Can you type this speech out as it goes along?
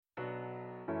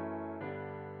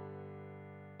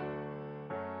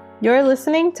You're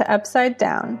listening to Upside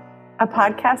Down, a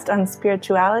podcast on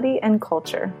spirituality and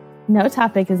culture. No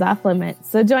topic is off limits,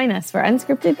 so join us for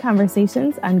unscripted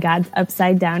conversations on God's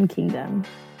Upside Down kingdom.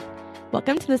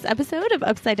 Welcome to this episode of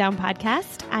Upside Down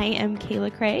Podcast. I am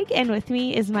Kayla Craig, and with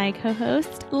me is my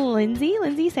co-host, Lindsay.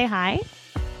 Lindsay, say hi.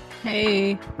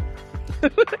 Hey.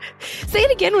 Say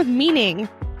it again with meaning.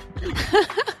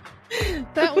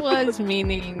 That was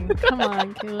meaning. Come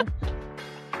on, Kayla.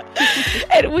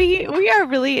 And we are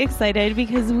really excited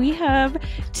because we have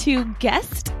two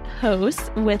guest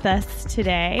hosts with us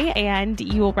today, and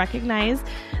you will recognize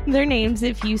their names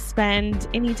if you spend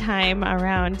any time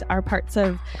around our parts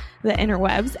of the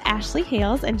interwebs. Ashley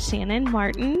Hales and Shannon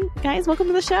Martin. Guys, welcome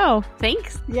to the show.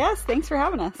 Thanks. Yes, thanks for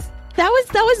having us. That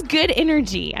was good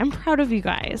energy. I'm proud of you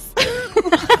guys.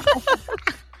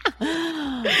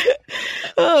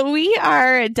 We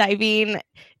are diving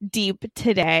deep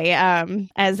today,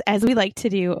 as we like to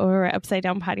do over at Upside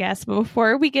Down Podcast. But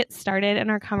before we get started in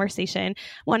our conversation,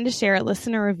 I wanted to share a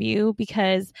listener review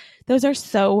because those are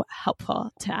so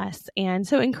helpful to us and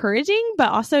so encouraging, but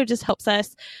also just helps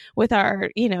us with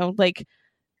our,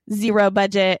 zero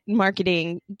budget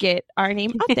marketing, get our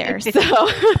name out there.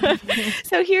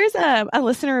 So here's a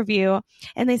listener review.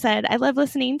 And they said, I love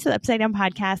listening to the Upside Down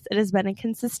Podcast. It has been a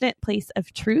consistent place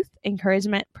of truth,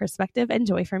 encouragement, perspective, and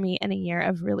joy for me in a year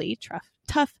of really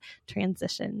tough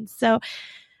transitions. So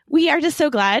we are just so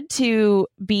glad to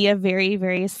be a very,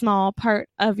 very small part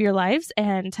of your lives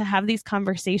and to have these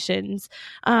conversations,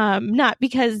 not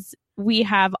because we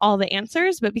have all the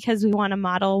answers, but because we want to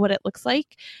model what it looks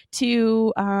like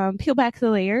to peel back the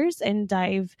layers and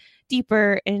dive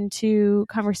deeper into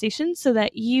conversations so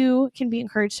that you can be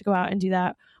encouraged to go out and do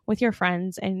that with your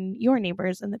friends and your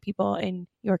neighbors and the people in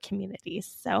your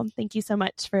communities. So thank you so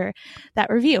much for that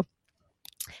review.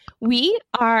 We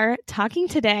are talking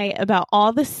today about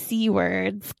all the C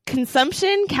words: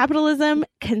 consumption, capitalism,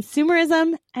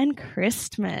 consumerism, and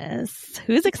Christmas.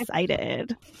 Who's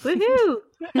excited? Woohoo!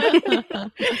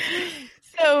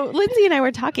 So Lindsay and I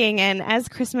were talking, and as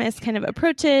Christmas kind of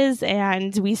approaches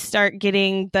and we start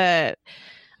getting I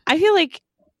feel like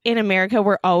in America,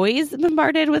 we're always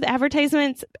bombarded with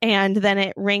advertisements, and then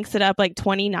it ranks it up like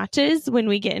 20 notches when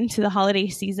we get into the holiday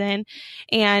season.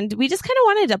 And we just kind of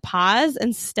wanted to pause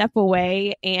and step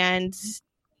away and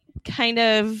kind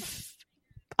of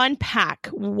unpack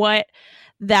what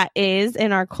that is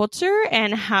in our culture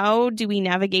and how do we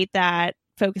navigate that,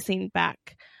 focusing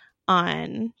back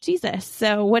on Jesus.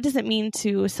 So what does it mean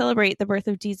to celebrate the birth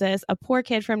of Jesus, a poor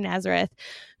kid from Nazareth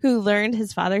who learned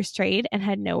his father's trade and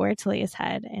had nowhere to lay his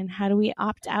head? And how do we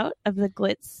opt out of the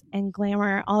glitz and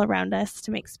glamour all around us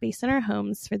to make space in our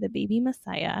homes for the baby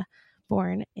Messiah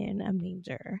born in a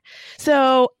manger?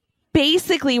 So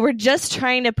basically, we're just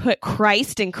trying to put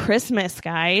Christ in Christmas,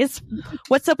 guys.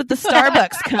 What's up with the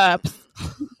Starbucks cups?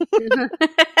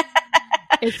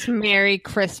 It's Merry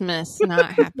Christmas,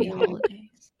 not Happy Holidays.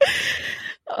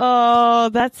 Oh,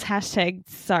 that's hashtag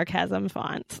sarcasm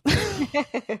font.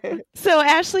 So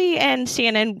Ashley and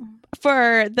Shannon,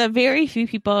 for the very few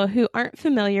people who aren't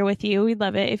familiar with you, we'd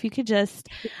love it if you could just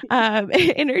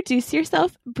introduce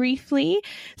yourself briefly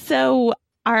so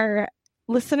our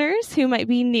listeners who might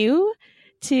be new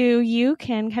to you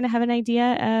can kind of have an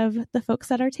idea of the folks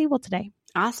at our table today.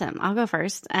 Awesome. I'll go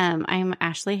first. I'm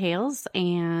Ashley Hales,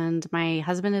 and my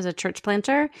husband is a church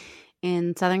planter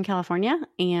in Southern California,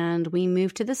 and we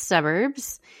moved to the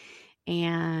suburbs,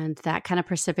 and that kind of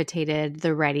precipitated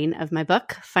the writing of my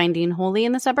book, Finding Holy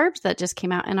in the Suburbs, that just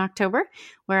came out in October,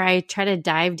 where I try to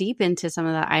dive deep into some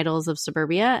of the idols of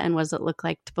suburbia and what does it look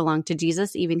like to belong to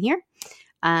Jesus even here.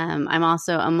 I'm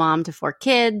also a mom to 4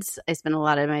 kids. I spend a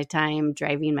lot of my time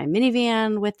driving my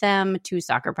minivan with them to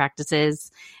soccer practices,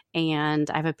 and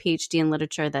I have a PhD in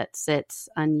literature that sits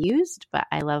unused, but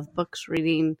I love books,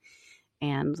 reading,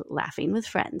 and laughing with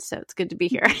friends. So it's good to be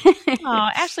here. Oh,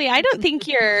 Ashley, I don't think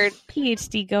your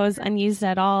PhD goes unused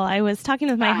at all. I was talking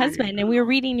with my husband and we were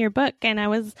reading your book, and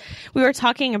we were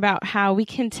talking about how we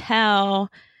can tell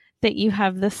that you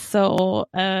have the soul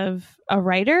of a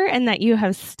writer and that you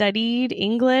have studied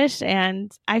English.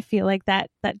 And I feel like that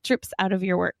drips out of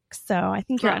your work. So I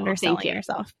think you're underselling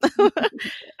yourself.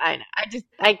 I know.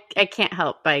 I can't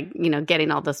help by,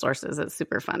 getting all the sources. It's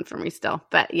super fun for me still.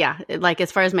 But yeah,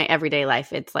 as far as my everyday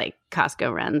life, it's like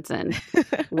Costco runs and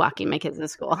walking my kids to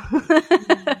school.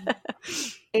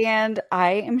 And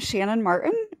I am Shannon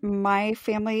Martin. My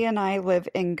family and I live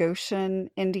in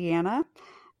Goshen, Indiana.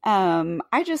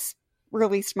 I just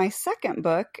released my second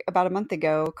book about a month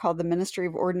ago called The Ministry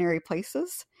of Ordinary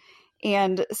Places.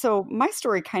 And so my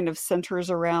story kind of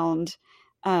centers around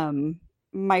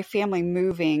my family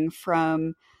moving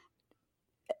from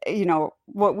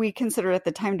what we considered at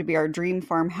the time to be our dream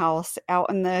farmhouse out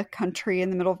in the country in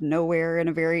the middle of nowhere in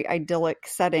a very idyllic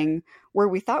setting where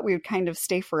we thought we would kind of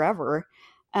stay forever.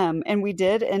 And we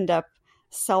did end up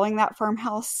selling that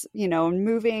farmhouse, and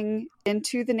moving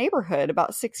into the neighborhood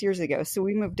about 6 years ago. So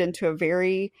we moved into a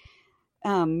very,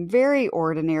 very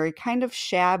ordinary, kind of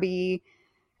shabby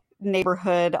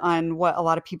neighborhood on what a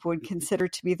lot of people would consider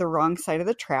to be the wrong side of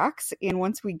the tracks. And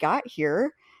once we got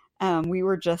here, we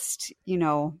were just,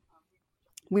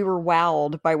 we were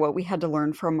wowed by what we had to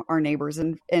learn from our neighbors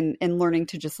and learning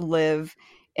to just live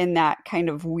in that kind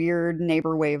of weird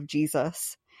neighbor way of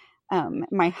Jesus.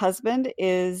 My husband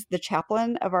is the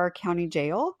chaplain of our county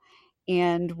jail,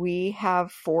 and we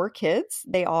have 4 kids.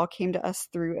 They all came to us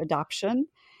through adoption.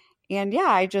 And yeah,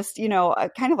 I just,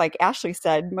 kind of like Ashley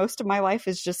said, most of my life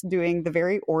is just doing the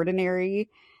very ordinary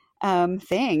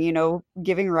thing,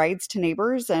 giving rides to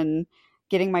neighbors and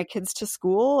getting my kids to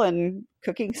school and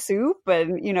cooking soup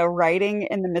and, writing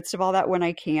in the midst of all that when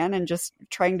I can, and just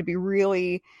trying to be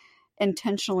really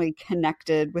intentionally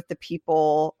connected with the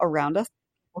people around us,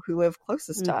 who live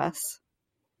closest to us.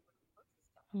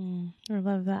 I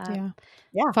love that.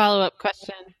 Yeah. Follow-up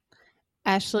question.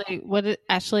 Ashley,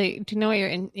 do you know what your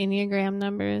Enneagram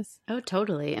number is? Oh,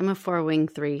 totally. I'm a 4-wing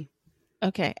 3.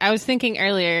 Okay. I was thinking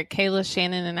earlier, Kayla,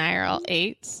 Shannon, and I are all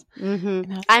 8s.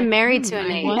 Mm-hmm. I'm married to an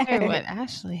 8. I wonder what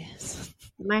Ashley is.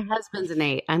 My husband's an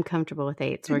 8. I'm comfortable with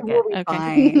 8s. We're We'll good. be Okay.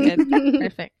 fine. Good.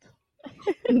 Perfect.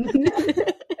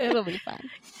 It'll be fine.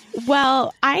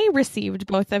 Well, I received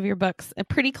both of your books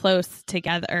pretty close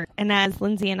together. And as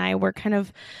Lindsay and I were kind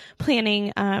of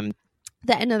planning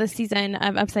the end of the season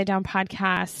of Upside Down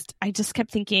podcast, I just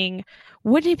kept thinking,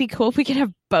 wouldn't it be cool if we could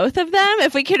have both of them?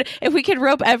 If we could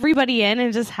rope everybody in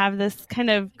and just have this kind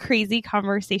of crazy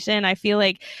conversation. I feel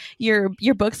like your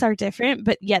books are different,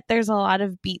 but yet there's a lot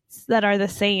of beats that are the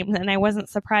same. And I wasn't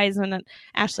surprised when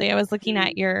Ashley, I was looking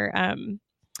at your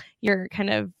kind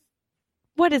of,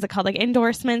 what is it called? Like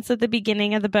endorsements at the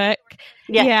beginning of the book.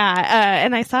 Yeah.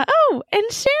 And I saw, and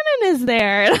Shannon is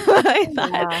there. I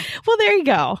thought, well, there you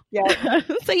go. Yeah.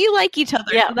 So you like each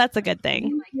other. Yeah. So that's a good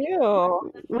thing. Thank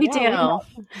you. We do.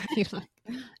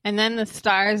 And then the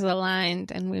stars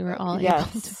aligned and we were all able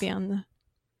to be on the...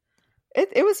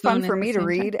 It was fun Fun for at me the to same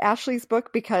read Ashley's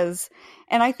book because,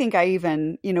 and I think I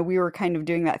even, we were kind of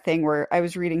doing that thing where I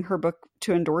was reading her book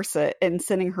to endorse it and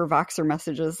sending her Voxer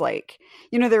messages. Like,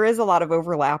 there is a lot of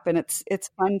overlap, and it's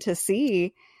fun to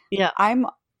see. Yeah.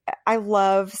 I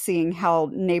love seeing how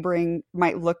neighboring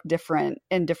might look different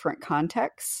in different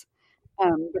contexts.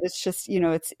 But it's just,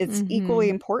 it's equally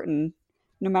important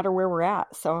no matter where we're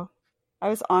at. So I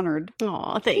was honored.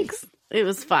 Oh, thanks. It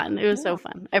was fun. It was so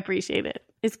fun. I appreciate it.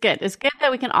 It's good. It's good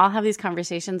that we can all have these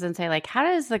conversations and say, like, how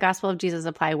does the gospel of Jesus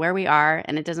apply where we are?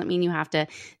 And it doesn't mean you have to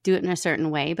do it in a certain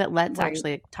way, but let's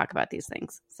actually talk about these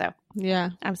things. So,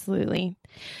 yeah, absolutely.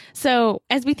 So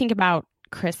as we think about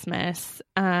Christmas,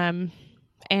 and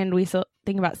we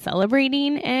think about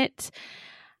celebrating it,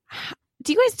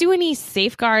 do you guys do any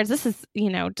safeguards? This is,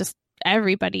 just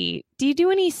everybody. Do you do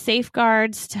any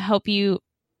safeguards to help you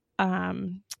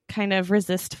kind of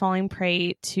resist falling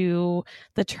prey to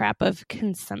the trap of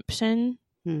consumption?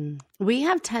 We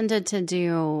have tended to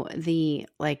do the,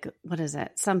 like, what is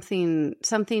it? Something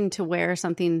to wear,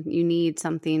 something you need,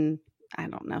 something, I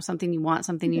don't know, something you want,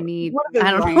 something you need.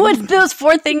 I don't know what those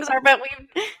 4 things are, but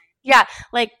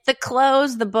like the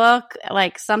clothes, the book,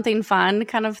 like something fun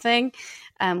kind of thing.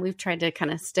 We've tried to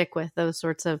kind of stick with those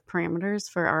sorts of parameters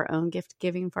for our own gift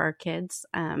giving for our kids,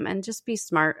 and just be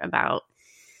smart about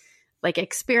like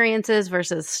experiences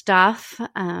versus stuff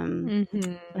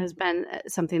has been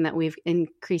something that we've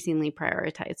increasingly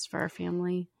prioritized for our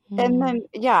family. And then,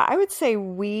 I would say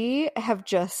we have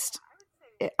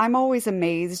I'm always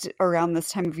amazed around this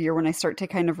time of year when I start to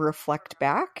kind of reflect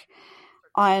back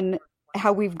on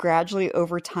how we've gradually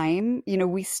over time,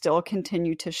 we still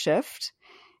continue to shift.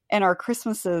 And our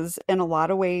Christmases, in a lot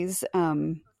of ways,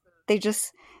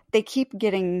 they keep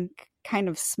getting kind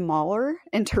of smaller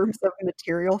in terms of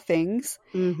material things.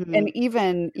 And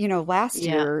even, last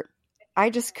year,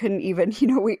 I just couldn't even,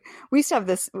 we used to have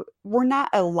this, we're not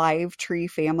a live tree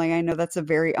family. I know that's a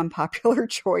very unpopular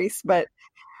choice, but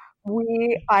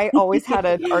I always had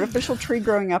an artificial tree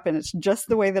growing up, and it's just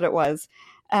the way that it was.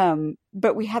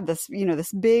 But we had this,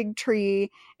 this big tree,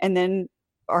 and then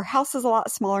our house is a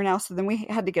lot smaller now. So then we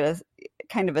had to get a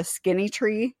kind of a skinny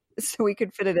tree so we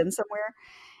could fit it in somewhere.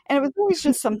 And it was always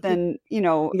just something,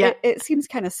 it seems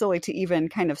kind of silly to even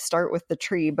kind of start with the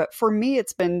tree. But for me,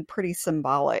 it's been pretty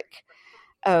symbolic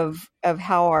of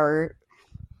how our,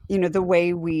 the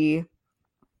way we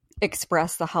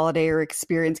express the holiday or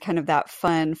experience kind of that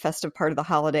fun, festive part of the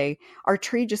holiday, our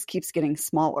tree just keeps getting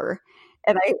smaller.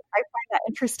 And I find that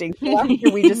interesting. So last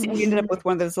year we ended up with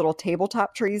one of those little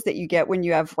tabletop trees that you get when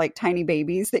you have like tiny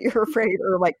babies that you're afraid,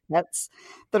 or like pets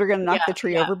that are going to knock the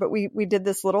tree over. But we did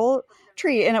this little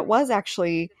tree, and it was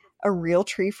actually a real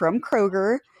tree from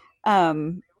Kroger.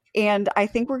 And I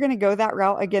think we're going to go that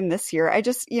route again this year. I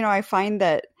just, I find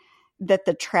that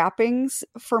the trappings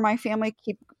for my family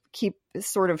keep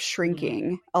sort of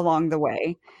shrinking along the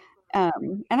way.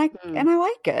 And I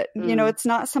like it. It's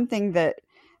not something that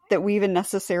we even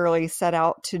necessarily set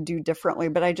out to do differently,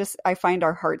 but I find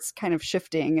our hearts kind of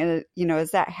shifting. And,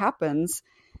 as that happens,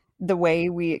 the way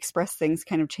we express things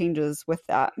kind of changes with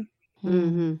that.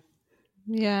 Mm-hmm.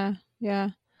 Yeah.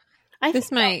 Yeah.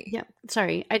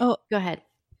 Sorry. Go ahead.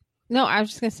 No, I was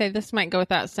just going to say this might go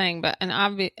without saying, but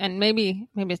and maybe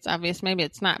it's obvious, maybe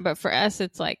it's not. But for us,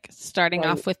 it's like starting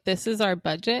off with, this is our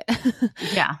budget.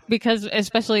 Yeah. Because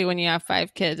especially when you have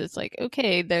 5 kids, it's like,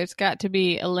 okay, there's got to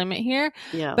be a limit here.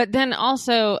 Yeah. But then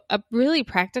also a really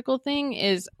practical thing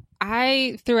is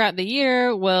I, throughout the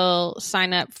year, will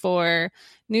sign up for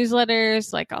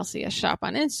newsletters. Like I'll see a shop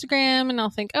on Instagram and I'll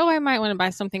think, oh, I might want to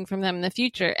buy something from them in the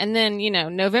future. And then,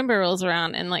 November rolls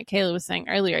around, and like Kayla was saying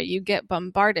earlier, you get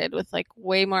bombarded with like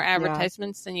way more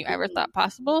advertisements than you ever thought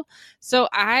possible. So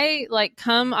I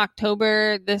come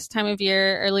October, this time of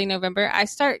year, early November, I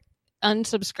start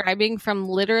unsubscribing from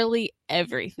literally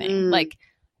everything. Like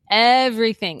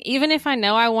everything. Even if I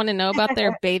know I want to know about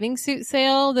their bathing suit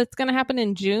sale that's going to happen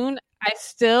in June, I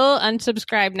still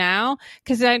unsubscribe now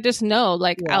because I just know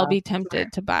I'll be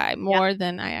tempted to buy more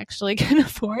than I actually can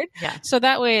afford. Yeah. So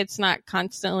that way it's not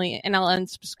constantly, and I'll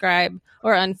unsubscribe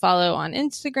or unfollow on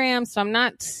Instagram. So I'm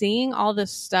not seeing all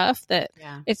this stuff that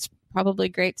it's probably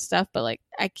great stuff, but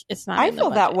it's not. I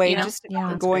feel that way just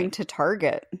going to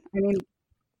Target. I mean,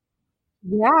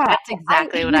 that's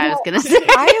exactly what I was going to say.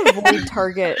 I avoid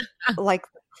Target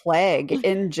like the plague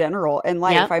in general. And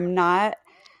if I'm not,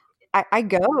 I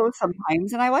go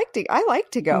sometimes, and I like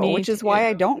to go, which is why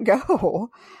I don't go.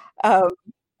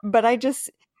 But I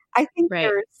think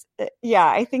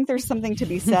I think there's something to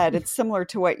be said. It's similar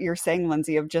to what you're saying,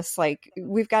 Lindsay, of just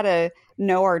we've got to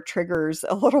know our triggers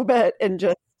a little bit and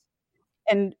just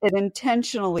and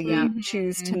intentionally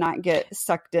choose to not get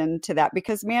sucked into that,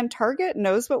 because Target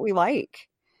knows what we like,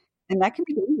 and that can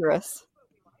be dangerous.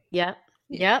 Yep.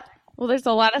 Well, there's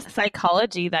a lot of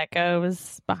psychology that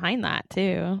goes behind that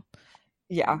too.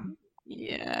 Yeah.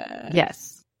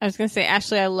 Yes. I was going to say,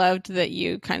 Ashley, I loved that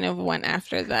you kind of went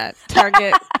after that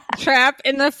Target trap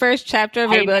in the first chapter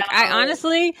of your book. I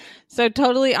honestly,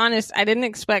 totally honest, I didn't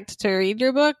expect to read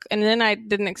your book, and then I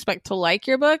didn't expect to like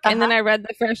your book, and then I read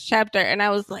the first chapter, and I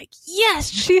was like,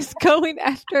 yes, she's going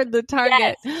after the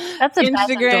Target. Yes. That's a best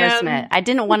endorsement. I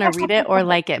didn't want to read it or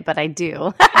like it, but I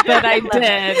do. But I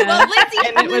did. Well,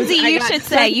 Lindsay, you should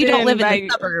say you don't live in the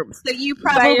suburbs, so you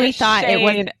probably thought it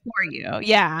wasn't for you.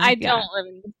 Yeah. I don't live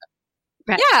in the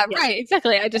Right. Yeah, right.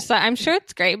 Exactly. I just thought, I'm sure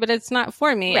it's great, but it's not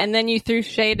for me. Right. And then you threw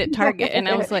shade at Target, and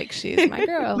I was like, she's my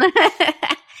girl.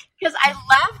 Because I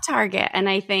love Target. And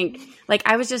I think,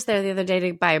 I was just there the other day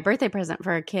to buy a birthday present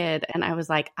for a kid. And I was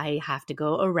like, I have to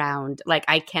go around.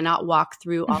 I cannot walk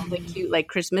through all the cute,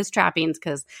 Christmas trappings,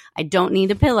 because I don't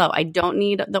need a pillow. I don't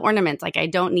need the ornaments. I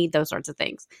don't need those sorts of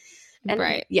things. And,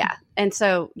 right. Yeah. And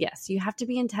so, yes, you have to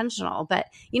be intentional. But,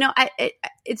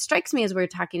 it strikes me as we're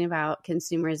talking about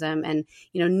consumerism and,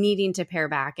 needing to pare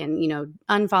back and,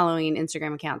 unfollowing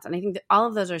Instagram accounts. And I think that all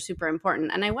of those are super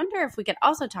important. And I wonder if we could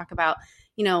also talk about,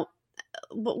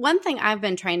 one thing I've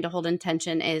been trying to hold in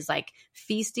tension is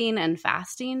feasting and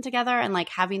fasting together and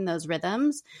having those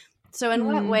rhythms. So in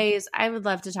what ways, I would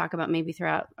love to talk about maybe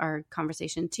throughout our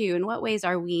conversation too, in what ways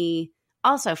are we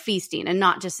also feasting and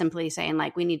not just simply saying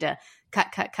we need to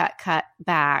cut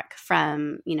back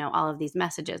from, all of these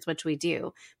messages, which we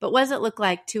do. But what does it look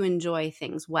like to enjoy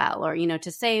things well, or,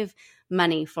 to save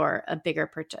money for a bigger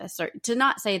purchase, or to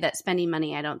not say that spending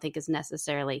money, I don't think is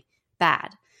necessarily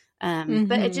bad.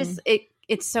 But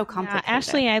it's so complicated. Yeah,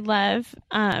 Ashley, I love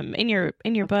in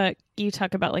your book you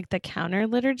talk about the counter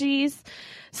liturgies.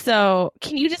 So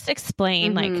can you just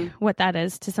explain what that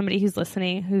is to somebody who's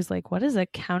listening who's what is a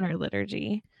counter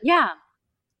liturgy? Yeah,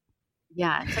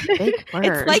 it's a big word.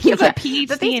 It's like you have a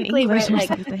PhD in English or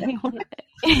something.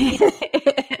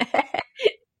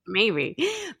 Maybe.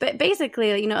 But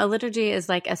basically, a liturgy is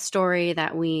a story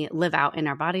that we live out in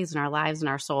our bodies and our lives and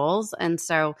our souls. And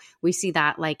so we see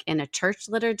that in a church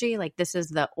liturgy, this is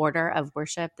the order of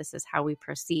worship. This is how we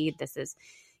proceed. This is,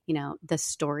 the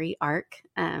story arc,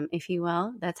 if you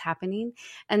will, that's happening.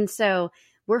 And so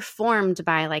we're formed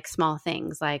by like small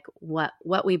things, like what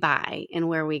we buy and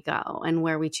where we go and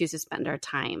where we choose to spend our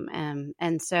time.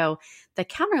 And so the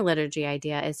counter liturgy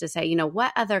idea is to say, you know,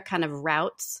 what other kind of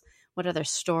routes, what other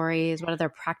stories, what other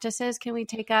practices can we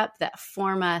take up that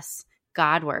form us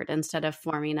Godward instead of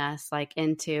forming us like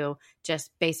into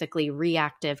just basically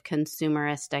reactive,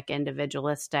 consumeristic,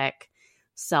 individualistic,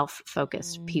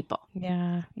 self-focused people.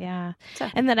 Yeah. So,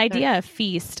 And that idea of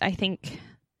feast, I think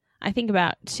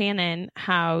about Shannon,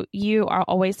 how you are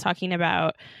always talking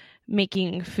about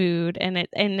making food, and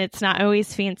it's not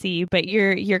always fancy, but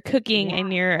you're cooking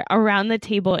and you're around the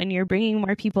table and you're bringing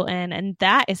more people in, and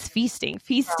that is feasting.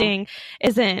 Feasting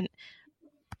isn't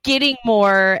getting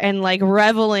more and like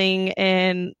reveling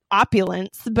in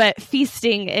opulence, but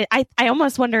feasting, I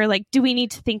almost wonder, like, do we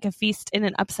need to think of feast in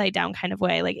an upside down kind of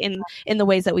way, like in the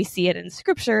ways that we see it in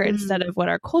scripture instead of what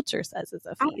our culture says is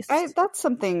a feast? That's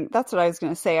what I was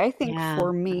going to say. I think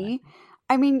for me,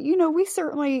 I mean, you know,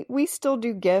 we still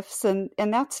do gifts, and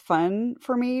that's fun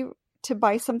for me to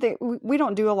buy something. We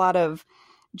don't do a lot of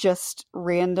just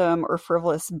random or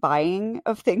frivolous buying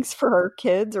of things for our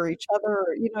kids or each other.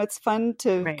 You know, it's fun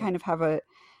to kind of have a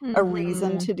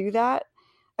reason to do that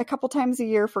a couple times a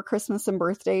year for Christmas and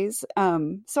birthdays.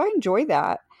 So I enjoy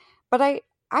that. But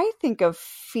I think of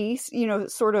feast, you know,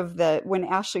 sort of when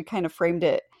Ashley kind of framed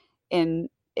it in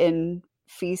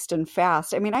feast and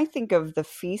fast. I mean, I think of the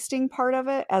feasting part of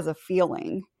it as a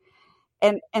feeling.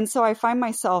 And so I find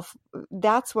myself,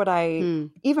 that's what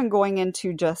even going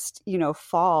into just, you know,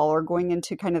 fall or going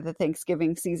into kind of the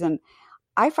Thanksgiving season,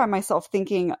 I find myself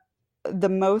thinking the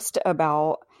most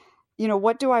about, you know,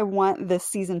 what do I want this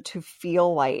season to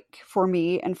feel like for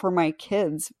me and for my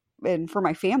kids and for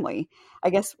my family? I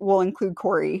guess we'll include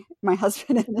Corey, my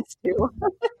husband, in this too.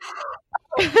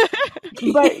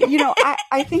 But, you know,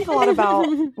 I think a lot about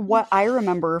what I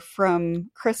remember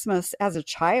from Christmas as a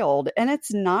child, and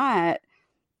it's not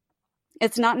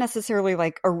necessarily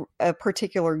like a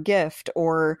particular gift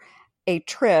or a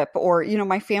trip, or, you know,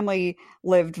 my family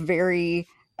lived very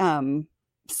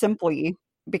simply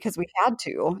because we had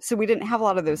to, so we didn't have a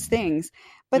lot of those things.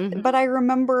 But I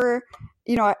remember,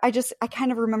 you know, I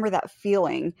kind of remember that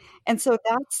feeling, and so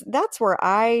that's where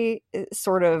I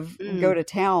sort of go to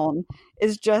town.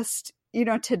 Is just, you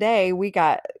know, today we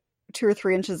got 2 or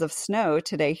 3 inches of snow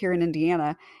today here in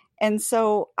Indiana. And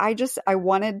so I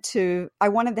wanted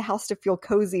the house to feel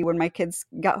cozy when my kids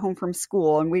got home from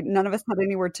school, and none of us had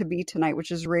anywhere to be tonight,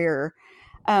 which is rare.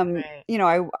 You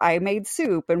know, I made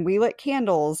soup and we lit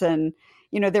candles, and,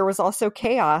 you know, there was also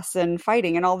chaos and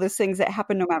fighting and all those things that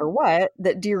happen no matter what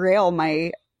that derail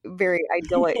my very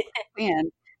idyllic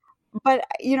plan. But,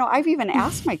 you know, I've even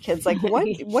asked my kids, like, what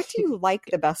do you like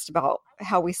the best about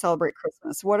how we celebrate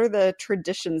Christmas? What are the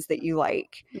traditions that you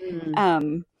like?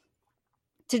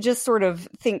 To just sort of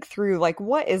think through, like,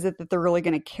 what is it that they're really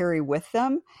going to carry with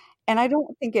them? And I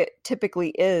don't think it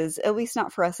typically is, at least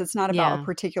not for us. It's not about a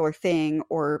particular thing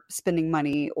or spending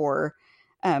money or,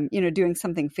 you know, doing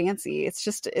something fancy. It's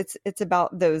just, it's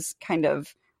about those kind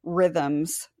of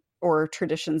rhythms or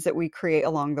traditions that we create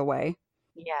along the way.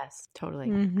 Yes, totally.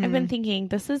 I've been thinking,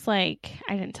 this is like,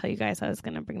 I didn't tell you guys I was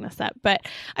going to bring this up, but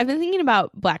I've been thinking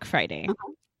about Black Friday.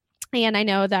 And I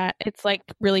know that it's like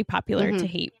really popular to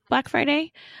hate Black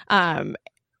Friday.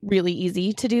 Really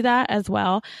easy to do that as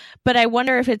well. But I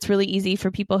wonder if it's really easy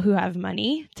for people who have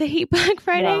money to hate Black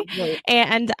Friday. Yeah, right.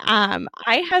 And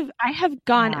I have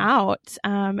gone out,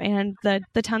 and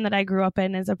the town that I grew up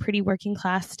in is a pretty working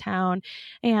class town.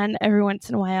 And every once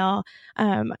in a while,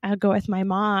 I'll go with my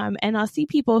mom, and I'll see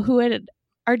people who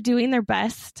are doing their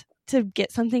best to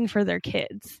get something for their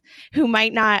kids who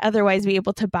might not otherwise be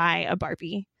able to buy a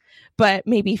Barbie. But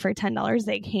maybe for $10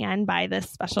 they can buy this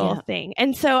special thing.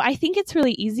 And so I think it's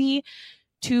really easy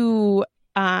to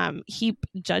heap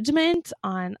judgment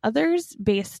on others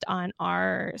based on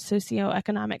our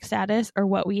socioeconomic status or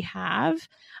what we have.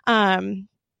 And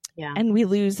we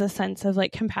lose a sense of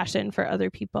like compassion for other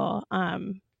people.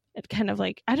 It kind of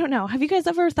like, I don't know. Have you guys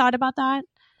ever thought about that?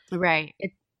 Right.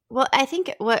 Well, I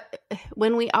think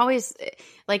when we always,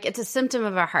 like, it's a symptom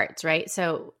of our hearts, right?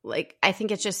 So, like, I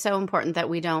think it's just so important that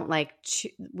we don't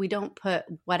we don't put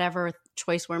whatever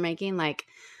choice we're making, like,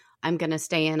 I'm going to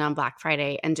stay in on Black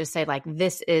Friday and just say, like,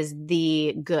 this is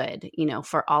the good, you know,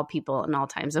 for all people in all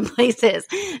times and places.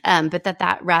 But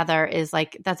that rather is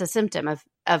like, that's a symptom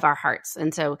of our hearts.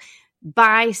 And so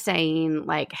by saying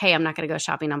like, hey, I'm not going to go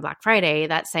shopping on Black Friday,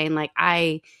 that's saying like,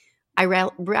 I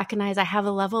recognize I have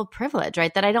a level of privilege,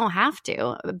 right? That I don't have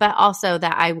to, but also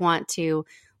that I want to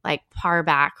like par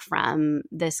back from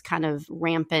this kind of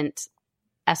rampant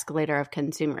escalator of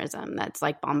consumerism that's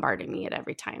like bombarding me at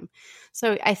every time.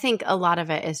 So I think a lot of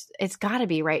it is, it's got to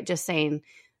be right. Just saying,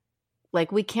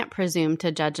 like, we can't presume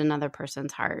to judge another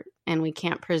person's heart, and we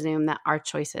can't presume that our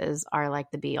choices are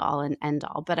like the be all and end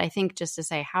all. But I think just to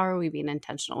say, how are we being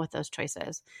intentional with those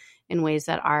choices in ways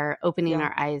that are opening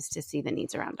our eyes to see the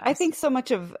needs around us? I think so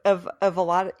much of a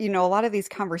lot, a lot of these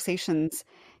conversations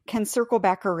can circle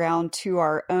back around to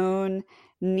our own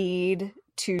need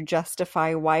to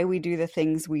justify why we do the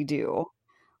things we do,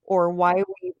 or why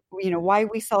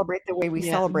we celebrate the way we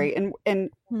celebrate.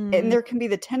 And there can be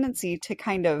the tendency to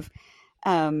kind of,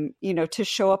 to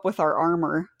show up with our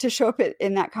armor, to show up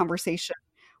in that conversation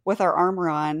with our armor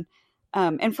on.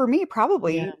 And for me,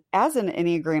 probably as an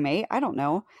Enneagram 8, I don't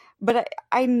know, but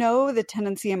I know the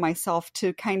tendency in myself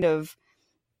to kind of,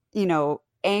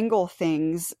 angle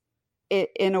things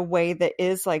in a way that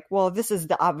is like, well, this is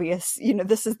the obvious,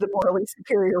 this is the morally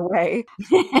superior way.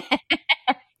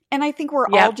 And I think we're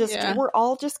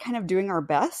all just kind of doing our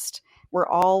best. We're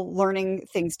all learning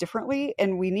things differently,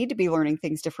 and we need to be learning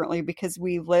things differently because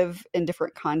we live in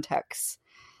different contexts.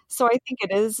 So I think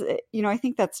it is, I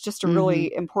think that's just a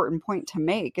really important point to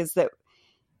make, is that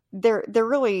they're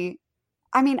really,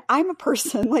 I mean, I'm a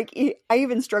person, like, I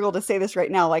even struggle to say this right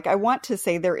now. Like, I want to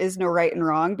say there is no right and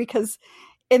wrong, because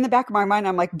in the back of my mind,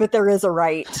 I'm like, but there is a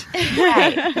right.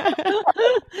 Right.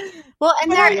 Well,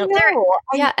 and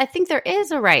I think there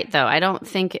is a right, though. I don't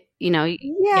think, but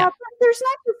there's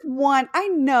not just one. I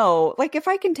know, like, if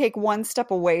I can take one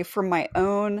step away from my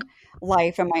own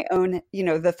life and my own,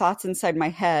 the thoughts inside my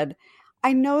head,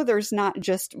 I know there's not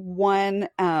just one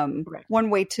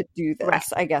way to do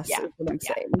this, I guess is what I'm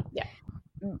saying. Yeah.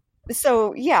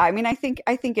 So, I mean, I think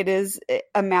it is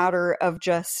a matter of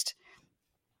just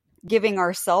giving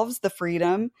ourselves the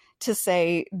freedom to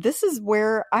say, this is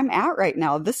where I'm at right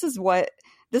now. This is what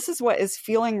is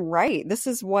feeling right. This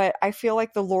is what I feel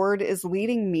like the Lord is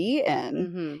leading me in.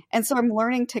 Mm-hmm. And so I'm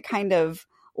learning to kind of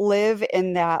live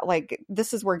in that, like,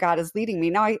 this is where God is leading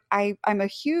me. Now, I'm a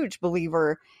huge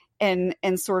believer in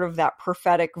sort of that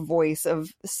prophetic voice of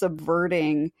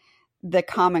subverting the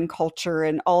common culture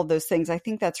and all of those things. I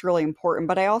think that's really important.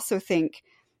 But I also think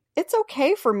it's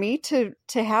okay for me to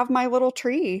have my little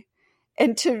tree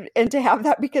and to have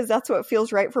that, because that's what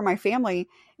feels right for my family,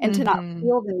 and to not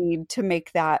feel the need to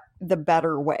make that the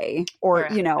better way, or,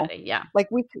 like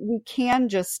we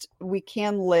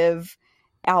can live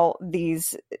out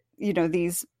these,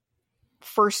 these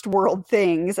first world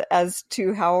things as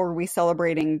to how are we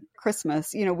celebrating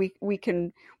Christmas. We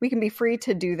can be free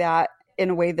to do that in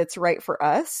a way that's right for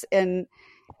us, and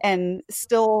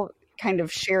still kind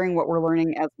of sharing what we're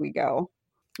learning as we go,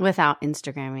 without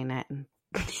Instagramming it.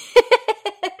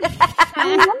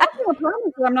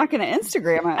 I'm not going to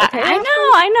Instagram it. Okay? I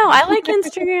know. I like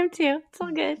Instagram too. It's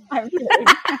all good. I'm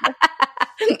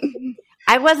kidding.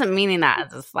 I wasn't meaning that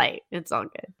as a slight. It's all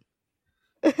good.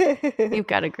 You've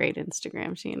got a great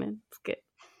Instagram, Shannon. It's good.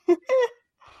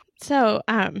 So,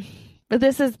 but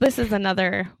this is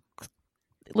another.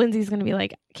 Lindsay's going to be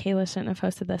like, Kayla shouldn't have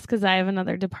posted this because I have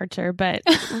another departure, but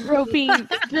roping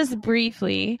just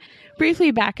briefly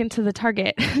back into the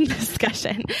Target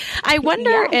discussion. I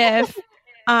wonder if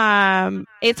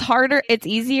it's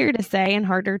easier to say and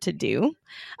harder to do.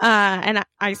 And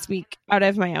I speak out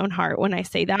of my own heart when I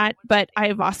say that, but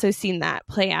I've also seen that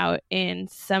play out in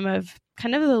some of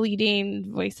kind of the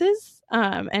leading voices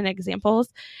and examples.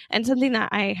 And something that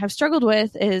I have struggled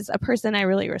with is a person I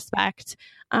really respect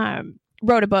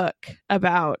wrote a book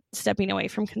about stepping away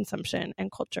from consumption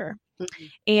and culture. Mm-hmm.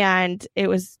 And it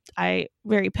was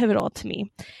very pivotal to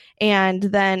me. And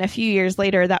then a few years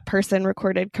later, that person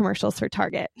recorded commercials for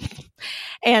Target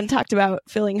and talked about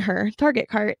filling her Target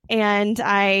cart. And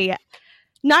I'm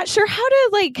not sure how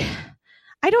to,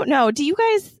 I don't know. Do you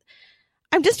guys,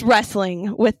 I'm just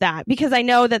wrestling with that, because I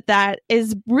know that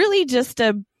is really just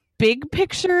a big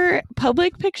picture,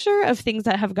 public picture of things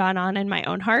that have gone on in my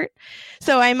own heart.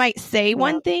 So I might say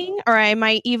one thing, or I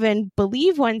might even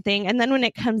believe one thing. And then when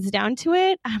it comes down to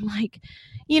it, I'm like,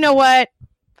 you know what?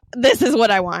 This is what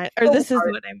I want, or this is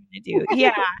what I'm going to do.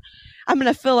 Yeah. I'm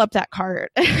going to fill up that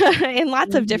cart in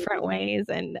lots of different ways.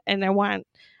 And I want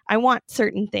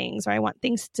certain things, or I want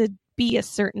things to be a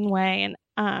certain way.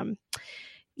 And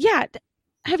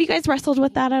have you guys wrestled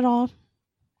with that at all?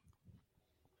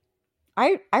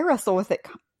 I wrestle with it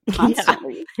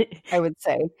constantly, I would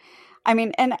say. I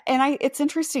mean, and it's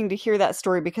interesting to hear that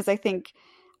story, because I think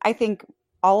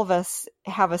all of us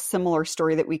have a similar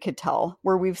story that we could tell,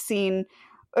 where we've seen,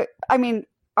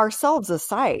 ourselves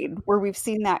aside, where we've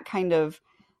seen that kind of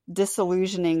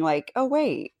disillusioning, like, oh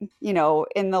wait,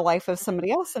 in the life of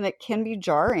somebody else, and it can be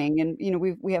jarring, and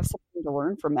we have something to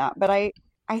learn from that. But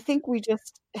I think we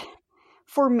just,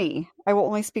 for me, I will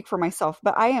only speak for myself,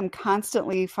 but I am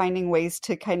constantly finding ways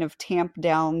to kind of tamp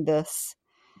down this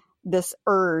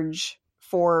urge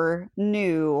for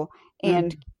new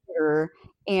and cuter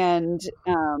and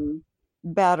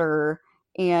better,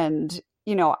 and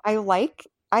I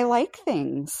like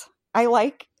things. I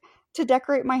like to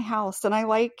decorate my house, and I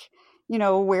like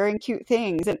wearing cute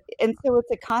things, and so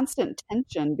it's a constant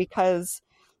tension, because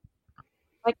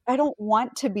like I don't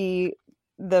want to be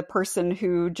the person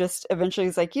who just eventually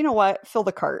is like, you know what, fill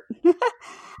the cart.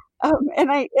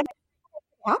 And I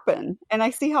happen, and I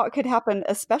see how it could happen,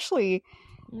 especially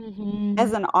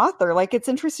as an author. Like, it's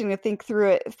interesting to think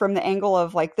through it from the angle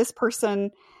of like, this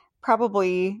person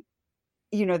probably,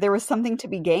 there was something to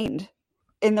be gained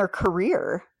in their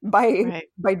career by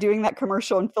doing that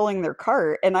commercial and filling their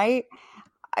cart. And I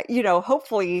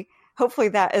hopefully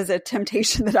that is a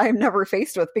temptation that I'm never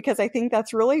faced with, because I think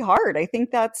that's really hard. I think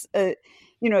that's it's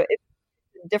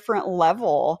a different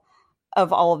level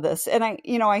of all of this. And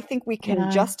I think we can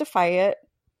justify it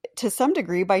to some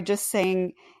degree by just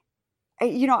saying,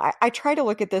 I try to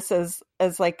look at this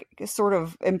as like sort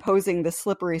of imposing the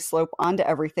slippery slope onto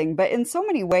everything. But in so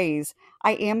many ways,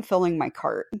 I am filling my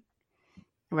cart.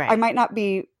 Right. I might not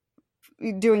be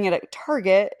doing it at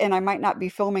Target, and I might not be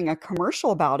filming a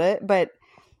commercial about it, but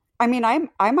I mean,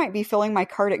 I might be filling my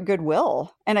cart at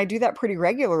Goodwill, and I do that pretty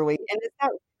regularly. And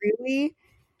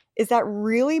is that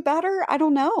really better? I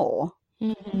don't know.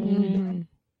 Mm-hmm.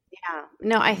 Yeah.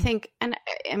 No, I think, and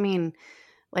I mean,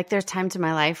 like, there's times in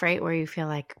my life, right, where you feel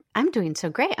like I'm doing so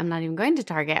great, I'm not even going to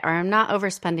Target, or I'm not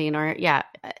overspending, or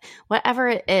whatever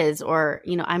it is, or,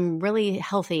 I'm really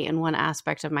healthy in one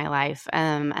aspect of my life.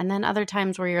 And then other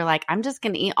times where you're like, I'm just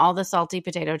going to eat all the salty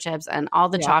potato chips and all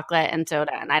the chocolate and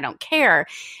soda, and I don't care.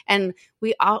 And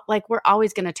we're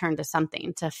always going to turn to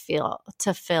something to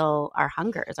fill our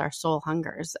hungers, our soul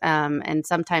hungers. And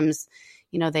sometimes,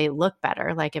 they look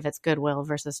better, like if it's Goodwill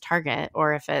versus Target,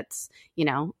 or if it's,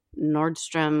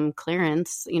 Nordstrom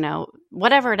clearance,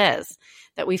 whatever it is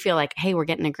that we feel like, hey, we're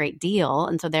getting a great deal.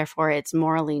 And so therefore it's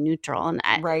morally neutral.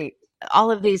 And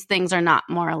all of these things are not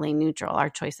morally neutral, our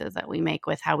choices that we make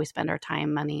with how we spend our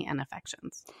time, money, and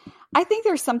affections. I think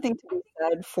there's something to be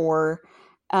said for,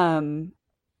 and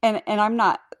I'm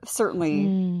not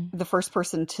certainly the first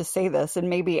person to say this, and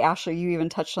maybe Ashley, you even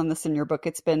touched on this in your book.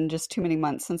 It's been just too many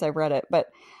months since I've read it, but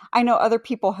I know other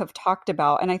people have talked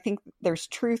about, and I think there's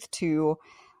truth to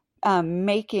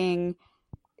making,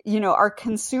 our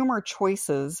consumer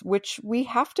choices, which we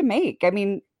have to make. I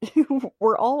mean,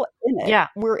 we're all in it. Yeah,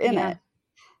 we're in it.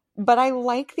 But I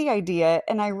like the idea,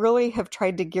 and I really have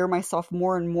tried to gear myself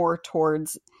more and more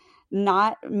towards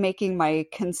not making my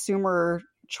consumer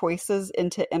choices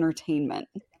into entertainment.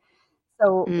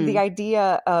 So the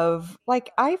idea of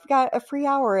like, I've got a free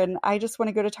hour and I just want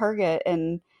to go to Target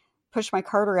and push my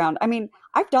cart around. I mean,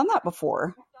 I've done that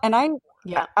before, and I'm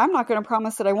not going to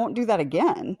promise that I won't do that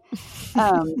again.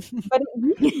 But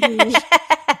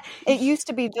it used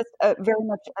to be just very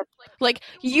much like,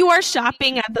 you are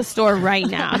shopping at the store right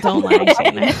now. Don't lie,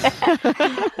 Shannon.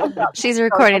 She's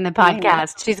recording the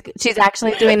podcast. She's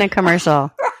actually doing a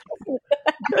commercial.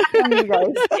 You guys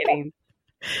kidding.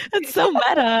 It's so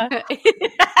meta.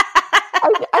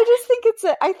 I just think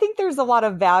I think there's a lot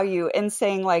of value in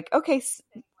saying like, okay,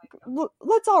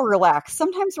 let's all relax.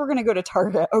 Sometimes we're going to go to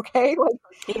Target, okay? Like,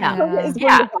 Target is going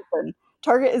to happen.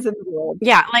 Target is in the world.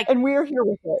 Yeah, and we're here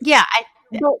with it. Yeah,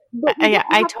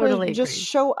 I totally just agree.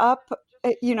 Show up,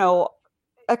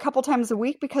 a couple times a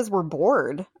week because we're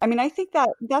bored. I mean, I think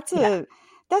that's an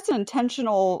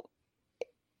intentional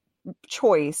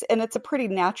choice, and it's a pretty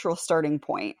natural starting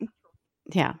point.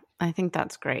 Yeah, I think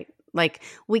that's great. Like,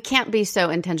 we can't be so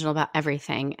intentional about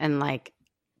everything and like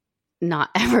not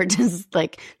ever just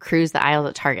like cruise the aisle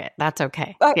at Target. That's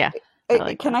okay.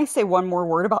 Can I say one more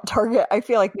word about Target? I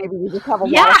feel like maybe we just have a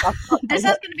lot of stuff. This is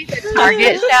going to be the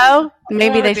Target show.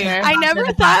 Maybe they should. I never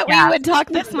thought we would talk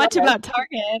this much about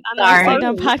Target on the Upside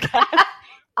Down podcast.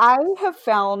 I have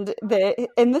found that,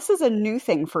 and this is a new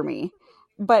thing for me,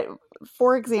 but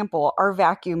for example, our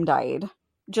vacuum died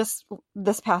just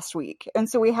this past week. And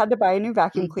so we had to buy a new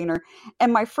vacuum cleaner.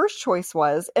 And my first choice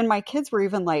was, and my kids were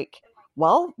even like,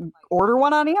 well, order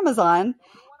one on Amazon.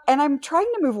 And I'm trying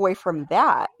to move away from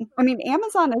that. I mean,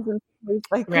 Amazon isn't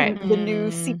like the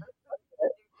new secret.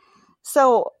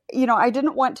 So, I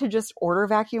didn't want to just order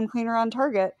vacuum cleaner on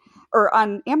Target or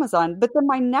on Amazon. But then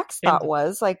my next thought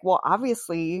was like, well,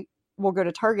 obviously we'll go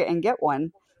to Target and get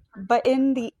one. But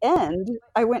in the end,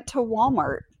 I went to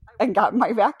Walmart. and got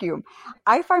my vacuum.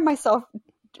 I find myself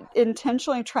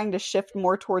intentionally trying to shift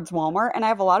more towards Walmart, and I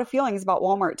have a lot of feelings about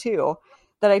Walmart too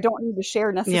that I don't need to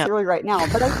share necessarily right now.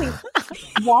 But I think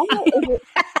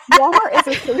Walmart is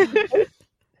a safe place.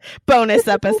 Bonus It's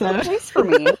a safe episode. place for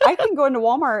me. I can go into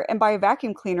Walmart and buy a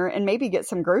vacuum cleaner and maybe get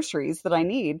some groceries that I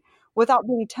need without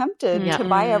being tempted Yeah. to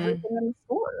buy everything in the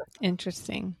store.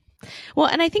 Interesting. Well,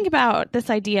 and I think about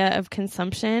this idea of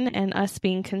consumption and us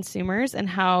being consumers and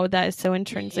how that is so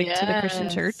intrinsic to the Christian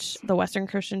church, the Western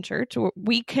Christian church.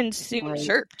 We consume Right.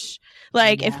 church.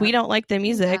 Like if Yeah. we don't like the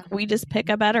music, we just pick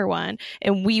a better one,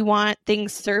 and we want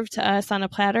things served to us on a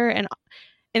platter, and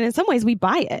in some ways we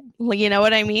buy it. Like, you know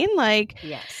what I mean? Like,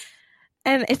 Yes.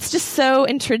 and it's just so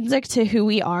intrinsic to who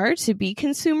we are to be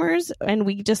consumers, and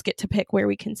we just get to pick where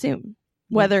we consume,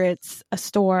 whether it's a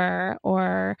store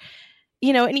or,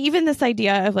 you know, and even this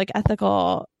idea of like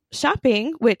ethical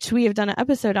shopping, which we have done an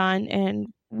episode on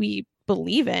and we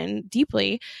believe in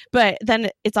deeply, but then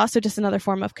it's also just another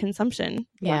form of consumption.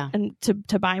 Yeah. And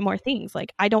to buy more things.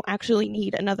 Like I don't actually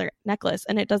need another necklace,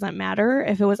 and it doesn't matter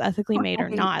if it was ethically made or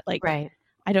not. Like Right.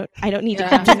 I don't need to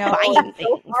Yeah. keep just I know, buying it's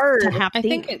so things hard. to have I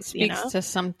things. think it speaks you know? to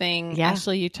something. Yeah.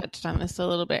 Ashley, you touched on this a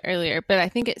little bit earlier, but I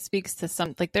think it speaks to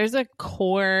something. Like there's a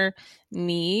core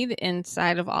need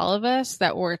inside of all of us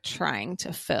that we're trying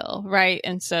to fill, right?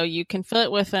 And so you can fill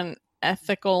it with an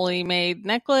ethically made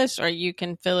necklace, or you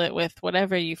can fill it with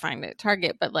whatever you find at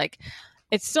Target, but like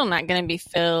it's still not going to be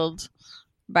filled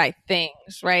by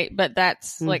things, right? But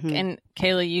that's like, Mhm. and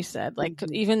Kayla, you said like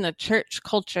even the church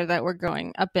culture that we're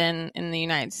growing up in the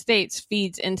United States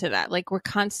feeds into that. Like we're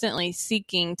constantly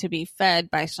seeking to be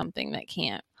fed by something that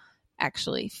can't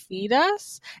actually feed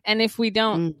us. And if we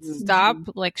don't Mhm. stop,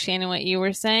 like Shannon, what you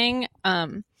were saying,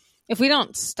 if we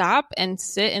don't stop and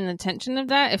sit in the tension of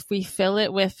that, if we fill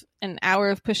it with an hour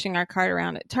of pushing our cart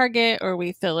around at Target, or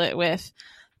we fill it with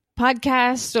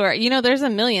podcasts, or you know, there's a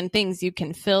million things you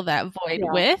can fill that void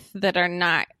with that are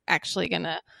not actually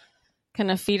gonna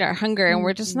feed our hunger, and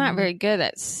we're just not very good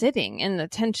at sitting in the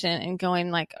tension and going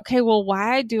like, okay, well,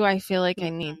 why do I feel like I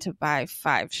need to buy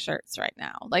 5 shirts right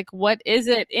now? Like what is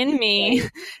it in me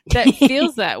that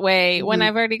feels that way when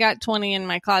I've already got 20 in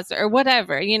my closet or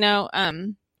whatever, you know?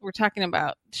 We're talking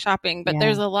about shopping, but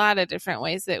there's a lot of different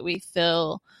ways that we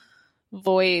fill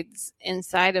voids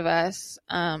inside of us.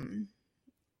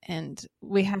 And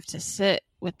we have to sit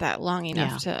with that long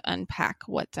enough to unpack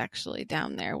what's actually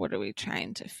down there. What are we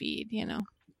trying to feed, you know?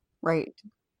 Right.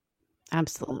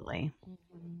 Absolutely.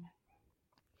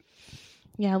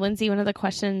 Yeah, Lindsay, one of the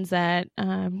questions that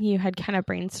you had kind of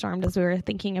brainstormed as we were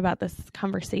thinking about this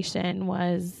conversation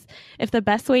was, if the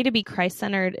best way to be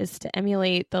Christ-centered is to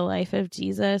emulate the life of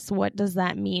Jesus, what does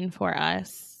that mean for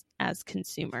us as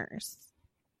consumers?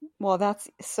 Well, that's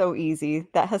so easy.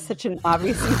 That has such an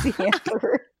obvious easy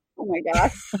answer. Oh my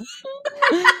gosh.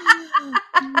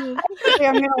 Okay,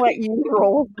 I'm going to let you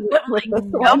roll with this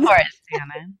Go one. for it,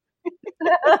 Shannon.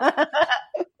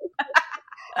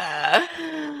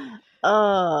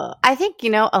 I think, you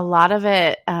know, a lot of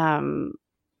it, a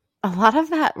lot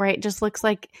of that, right, just looks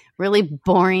like really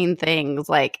boring things,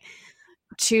 like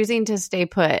choosing to stay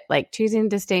put, like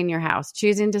choosing to stay in your house,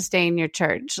 choosing to stay in your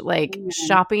church, like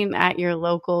shopping at your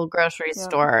local grocery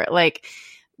store, like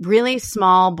really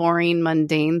small, boring,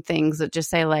 mundane things that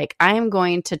just say like, I am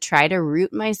going to try to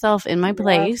root myself in my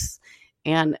place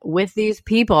and with these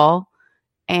people,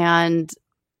 and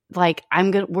like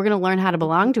we're going to learn how to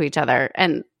belong to each other.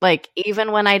 And like,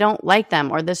 even when I don't like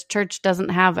them, or this church doesn't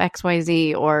have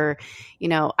XYZ, or, you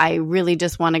know, I really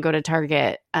just want to go to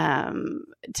Target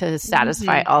to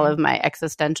satisfy all of my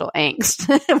existential angst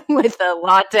with a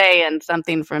latte and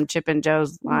something from Chip and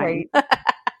Jo's line. Right.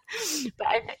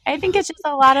 But I think it's just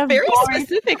a lot of Very boring.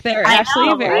 specific there, I Ashley.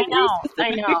 know, Very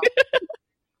I know.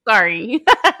 Sorry.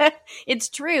 It's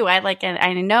true. I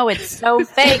know it's so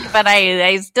fake, but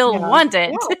I still want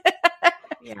it.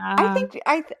 Yeah. I think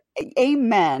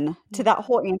amen to that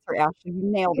whole answer, Ashley. You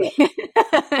nailed it.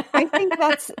 I think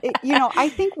that's, you know, I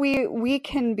think we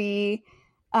can be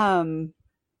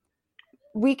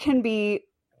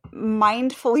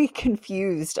mindfully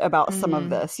confused about some of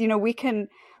this. You know, we can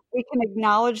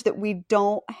acknowledge that we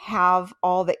don't have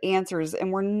all the answers,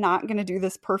 and we're not going to do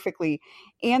this perfectly,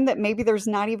 and that maybe there's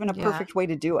not even a perfect way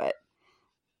to do it.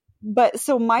 But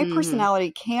so my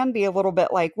personality can be a little bit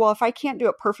like, well, if I can't do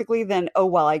it perfectly, then, oh,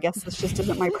 well, I guess this just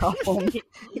isn't my problem.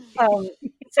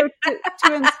 So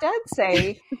to instead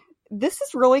say, this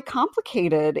is really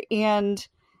complicated. And,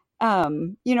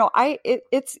 you know,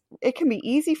 it can be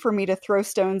easy for me to throw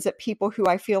stones at people who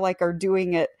I feel like are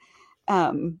doing it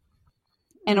in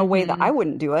a way that I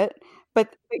wouldn't do it. But,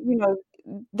 you know,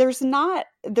 there's not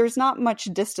much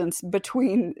distance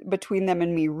between them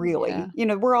and me, really. Yeah. You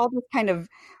know, we're all just kind of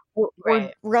we're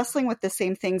Right. wrestling with the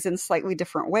same things in slightly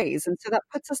different ways, and so that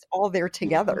puts us all there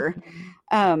together.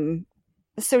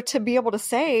 So to be able to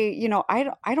say, you know, I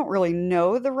don't really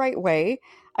know the right way.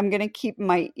 I'm going to keep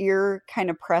my ear kind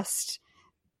of pressed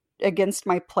against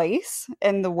my place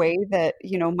and the way that,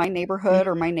 you know, my neighborhood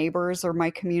or my neighbors or my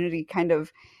community kind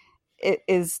of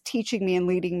is teaching me and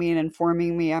leading me and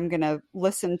informing me. I'm going to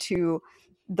listen to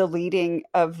the leading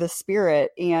of the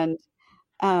Spirit, and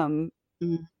I'm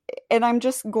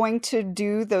just going to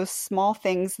do those small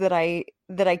things that I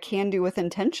can do with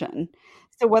intention.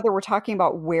 So whether we're talking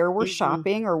about where we're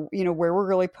shopping or, you know, where we're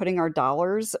really putting our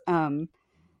dollars,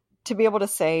 to be able to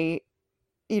say,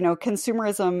 you know,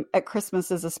 consumerism at Christmas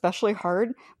is especially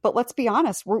hard, but let's be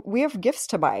honest, we have gifts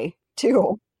to buy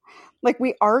too. Like,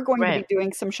 we are going to be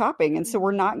doing some shopping. And so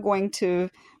we're not going to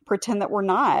pretend that we're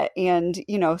not. And,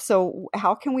 you know, so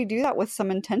how can we do that with some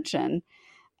intention?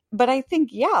 But I think,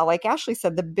 yeah, like Ashley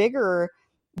said, the bigger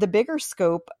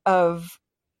scope of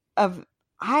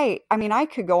I mean, I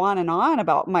could go on and on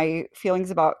about my feelings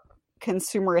about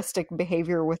consumeristic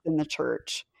behavior within the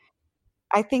church.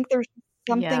 I think there's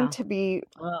something to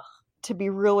be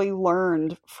really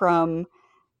learned from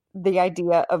the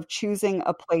idea of choosing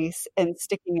a place and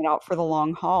sticking it out for the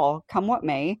long haul, come what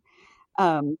may,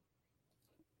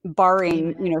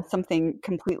 barring, you know, something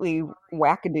completely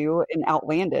wackadoo and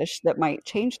outlandish that might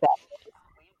change that.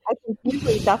 I think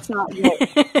usually that's not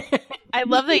what... I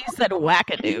love that you said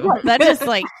wackadoo. That just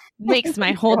like makes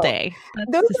my whole day.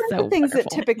 Those are the things that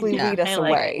typically lead us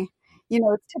away. You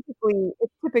know, it's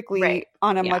typically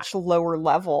on a much lower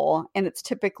level, and it's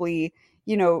typically,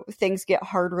 you know, things get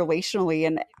hard relationally.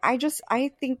 And I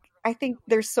think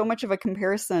there's so much of a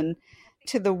comparison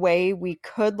to the way we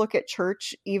could look at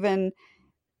church, even,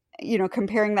 you know,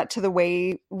 comparing that to the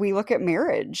way we look at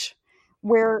marriage,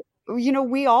 where, you know,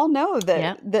 we all know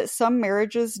that some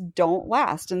marriages don't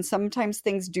last, and sometimes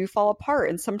things do fall apart,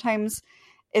 and sometimes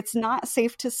it's not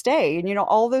safe to stay. And, you know,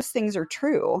 all those things are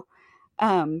true.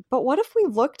 But what if we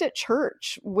looked at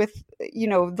church with, you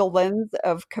know, the lens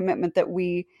of commitment that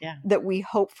we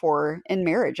hope for in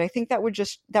marriage? I think that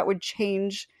would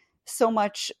change so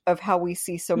much of how we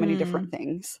see so many different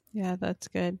things. Yeah, that's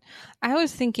good. I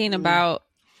was thinking about,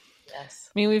 I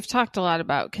mean, we've talked a lot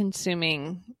about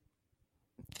consuming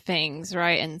things,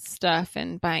 right? And stuff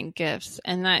and buying gifts.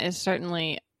 And that is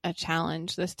certainly a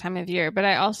challenge this time of year. But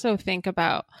I also think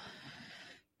about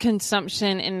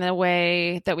consumption in the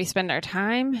way that we spend our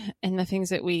time and the things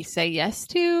that we say yes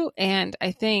to. And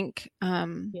I think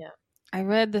I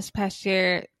read this past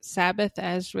year Sabbath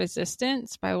as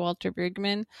Resistance by Walter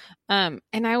Brueggemann, and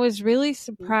I was really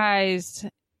surprised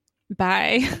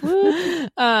by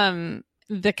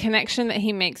the connection that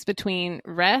he makes between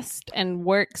rest and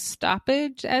work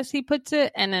stoppage, as he puts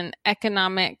it, and an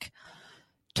economic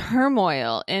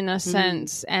turmoil in a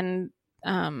sense. And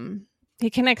he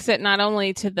connects it not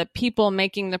only to the people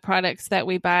making the products that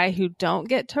we buy who don't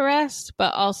get to rest,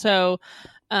 but also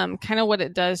kind of what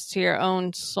it does to your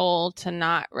own soul to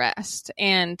not rest.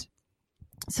 And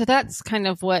so that's kind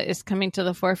of what is coming to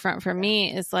the forefront for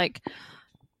me, is like,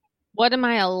 what am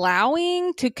I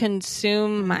allowing to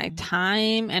consume my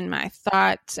time and my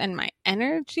thoughts and my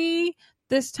energy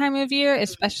this time of year,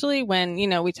 especially when, you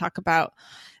know, we talk about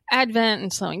Advent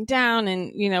and slowing down,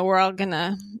 and, you know, we're all going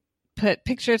to put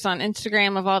pictures on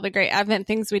Instagram of all the great Advent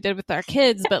things we did with our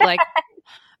kids, but like,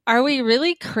 are we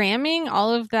really cramming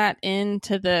all of that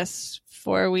into this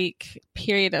 4-week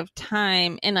period of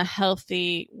time in a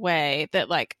healthy way that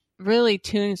like really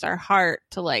tunes our heart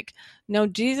to like, no,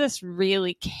 Jesus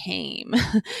really came,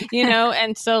 you know?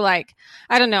 And so like,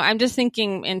 I don't know, I'm just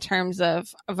thinking in terms of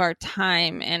our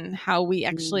time and how we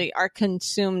actually are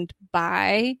consumed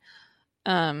by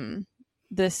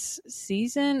this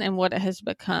season and what it has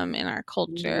become in our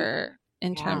culture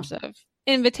in terms of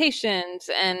invitations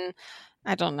and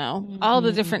I don't know, all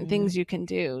the different things you can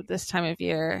do this time of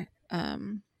year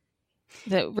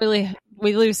that really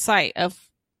we lose sight of,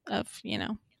 you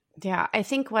know. Yeah, I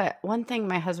think one thing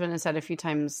my husband has said a few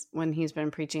times when he's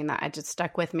been preaching that it just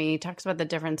stuck with me, he talks about the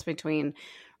difference between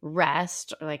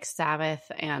rest, or like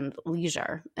Sabbath, and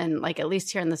leisure. And like, at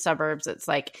least here in the suburbs, it's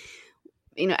like,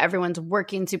 you know, everyone's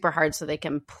working super hard so they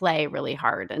can play really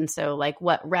hard. And so like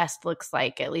what rest looks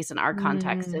like, at least in our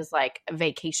context, is like a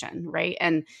vacation, right?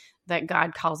 And that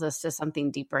God calls us to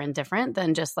something deeper and different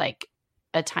than just like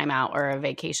a timeout or a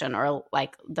vacation or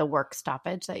like the work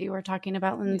stoppage that you were talking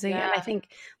about, Lindsay. Yeah. And I think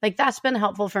like that's been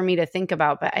helpful for me to think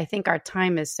about, but I think our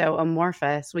time is so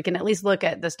amorphous. We can at least look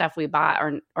at the stuff we bought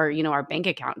or, you know, our bank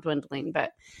account dwindling,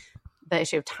 but the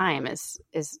issue of time is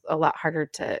a lot harder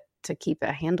to keep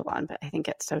a handle on. But I think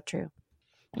it's so true.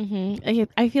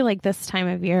 I feel like this time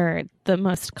of year, the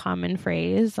most common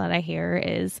phrase that I hear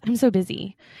is, I'm so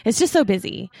busy. It's just so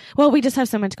busy. Well, we just have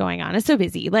so much going on. It's so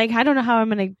busy. Like, I don't know how I'm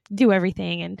going to do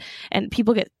everything. And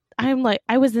people get, I'm like,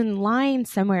 I was in line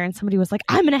somewhere and somebody was like,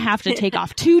 I'm going to have to take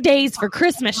off 2 days for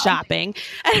Christmas shopping.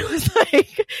 And it was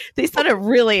like, they sounded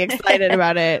really excited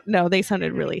about it. No, they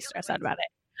sounded really stressed out about it.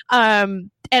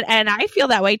 And I feel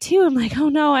that way too. I'm like, oh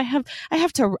no, I have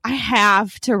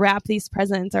to wrap these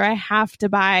presents, or I have to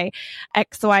buy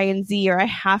X, Y, and Z, or I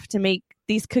have to make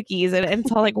these cookies. And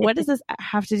so like, what does this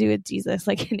have to do with Jesus?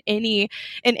 Like in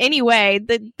any way,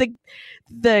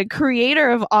 the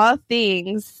creator of all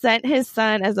things sent his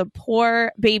son as a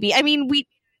poor baby. I mean,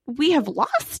 we have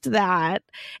lost that,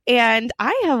 and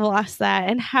I have lost that.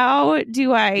 And how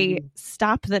do I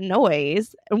stop the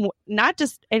noise? Not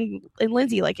just, and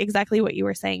Lindsay, like exactly what you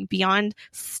were saying, beyond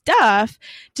stuff,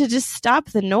 to just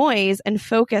stop the noise and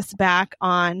focus back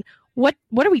on what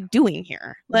are we doing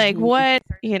here? Like what,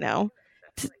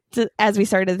 as we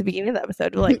started at the beginning of the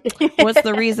episode, like what's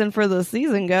the reason for the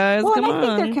season, guys? Well, Come and I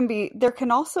on. think there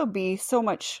can also be so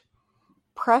much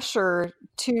pressure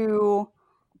to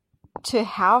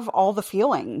have all the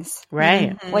feelings,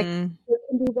 Right? Like there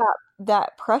can be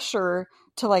that pressure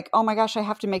to like, oh my gosh, I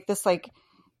have to make this, like,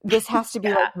 this has to be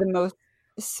like the most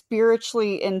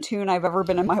spiritually in tune I've ever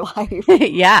been in my life.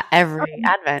 Yeah, every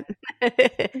Advent.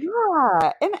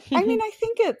 Yeah, and I mean, I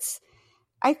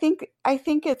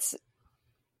think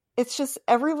it's just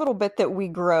every little bit that we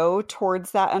grow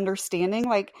towards that understanding.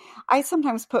 Like, I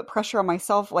sometimes put pressure on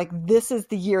myself, like, this is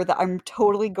the year that I'm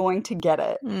totally going to get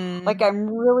it. Like, I'm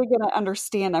really going to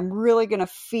understand. I'm really going to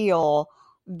feel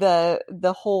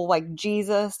the whole, like,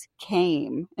 Jesus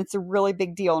came. It's a really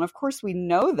big deal. And of course we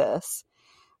know this,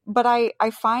 but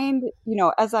I find,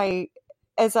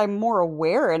 as I'm more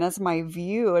aware, and as my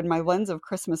view and my lens of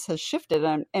Christmas has shifted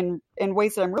in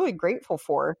ways that I'm really grateful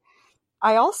for,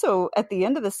 I also, at the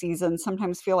end of the season,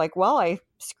 sometimes feel like, well, I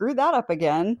screwed that up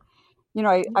again.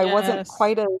 I wasn't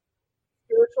quite as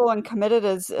spiritual and committed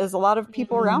as a lot of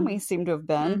people around me seem to have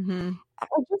been.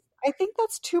 I think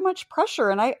that's too much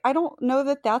pressure. And I don't know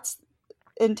that that's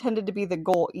intended to be the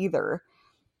goal either.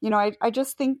 I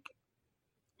just think,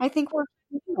 we're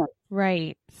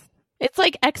Right. It's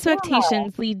like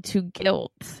expectations lead to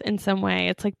guilt in some way.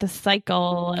 It's like the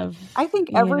cycle of, I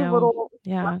think every little,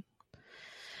 yeah.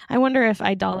 I wonder if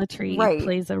idolatry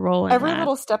plays a role in every that.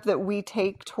 little step that we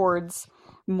take towards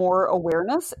more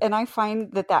awareness. And I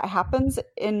find that happens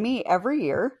in me every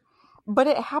year, but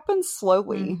it happens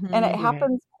slowly and it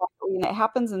happens quietly, and it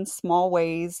happens in small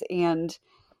ways. And,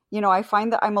 I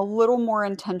find that I'm a little more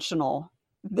intentional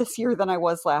this year than I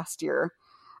was last year.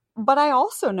 But I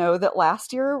also know that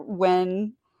last year,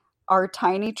 when our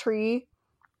tiny tree,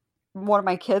 one of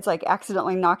my kids like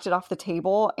accidentally knocked it off the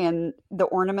table and the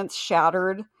ornaments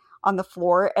shattered on the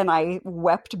floor, and I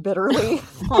wept bitterly.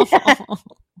 Like,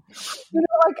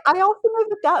 I also know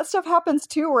that stuff happens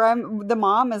too, where the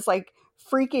mom is like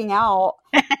freaking out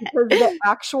because the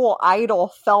actual idol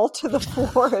fell to the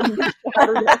floor and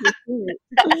shattered at her feet.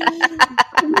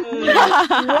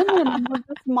 Women are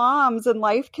just moms, and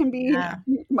life can be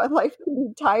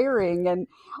tiring, and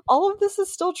all of this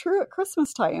is still true at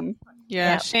Christmas time.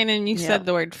 Yeah, Shannon, you said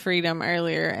the word freedom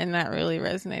earlier, and that really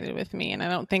resonated with me. And I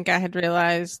don't think I had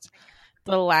realized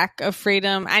the lack of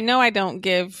freedom. I know I don't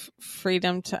give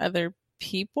freedom to other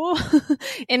people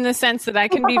in the sense that I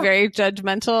can be very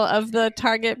judgmental of the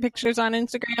Target pictures on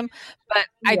Instagram, but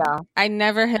I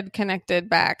never had connected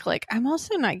back. Like, I'm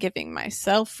also not giving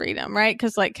myself freedom, right?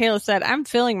 Because like Kayla said, I'm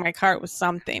filling my cart with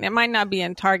something. It might not be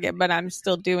in Target, but I'm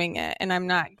still doing it. And I'm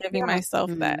not giving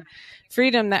myself that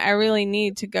freedom that I really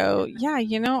need to go,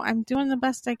 I'm doing the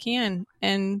best I can.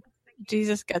 And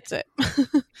Jesus gets it.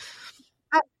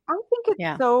 I think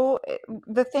it's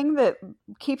the thing that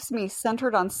keeps me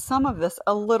centered on some of this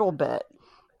a little bit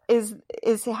is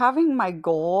having my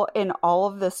goal in all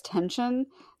of this tension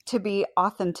to be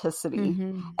authenticity.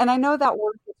 And I know that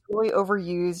word is really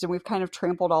overused and we've kind of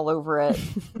trampled all over it.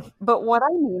 But what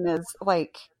I mean is,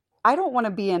 like, I don't want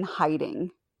to be in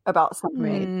hiding about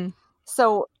something.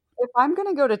 So if I'm going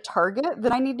to go to Target,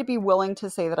 then I need to be willing to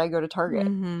say that I go to Target.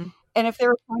 And if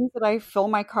there are times that I fill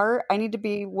my cart, I need to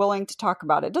be willing to talk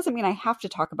about it. It doesn't mean I have to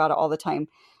talk about it all the time.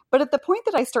 But at the point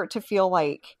that I start to feel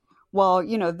like, well,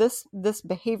 this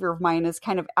behavior of mine is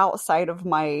kind of outside of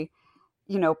my,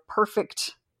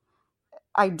 perfect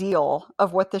ideal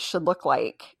of what this should look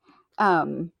like,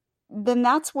 then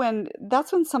that's when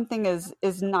something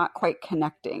is not quite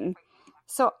connecting.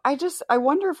 So I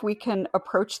wonder if we can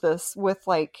approach this with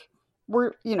like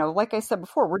we're, like I said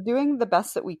before, we're doing the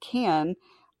best that we can,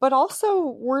 but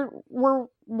also we're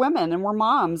women and we're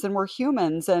moms and we're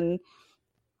humans. And,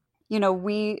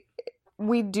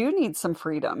 we do need some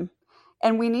freedom,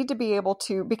 and we need to be able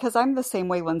to, because I'm the same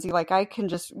way, Lindsay, like I can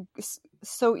just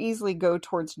so easily go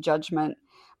towards judgment,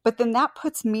 but then that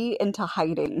puts me into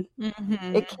hiding.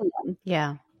 Mm-hmm. It can.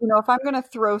 Yeah. If I'm going to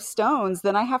throw stones,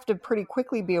 then I have to pretty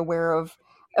quickly be aware of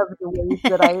the ways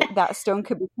that that stone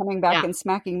could be coming back and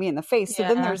smacking me in the face. So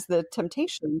then there's the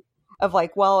temptation of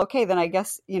like, well, okay, then I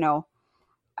guess,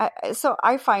 so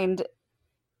I find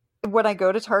when I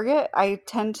go to Target, I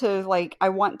tend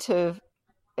to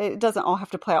it doesn't all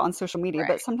have to play out on social media,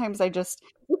 but sometimes it's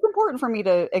important for me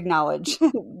to acknowledge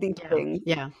these things.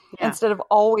 Yeah. Instead of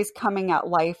always coming at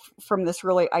life from this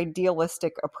really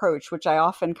idealistic approach, which I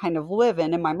often kind of live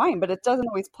in my mind, but it doesn't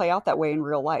always play out that way in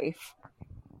real life.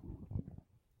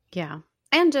 Yeah.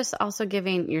 And just also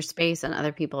giving your space and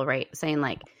other people, right? Saying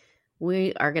like,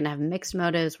 we are going to have mixed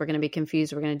motives. We're going to be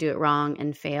confused. We're going to do it wrong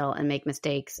and fail and make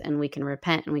mistakes, and we can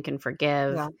repent and we can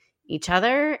forgive each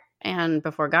other and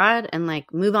before God and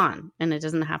like move on. And it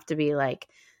doesn't have to be like,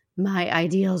 my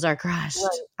ideals are crushed.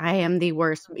 Right. I am the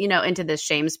worst, into this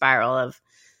shame spiral of,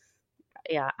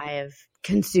 I have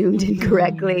consumed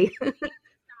incorrectly.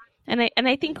 And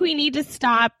I think we need to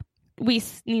stop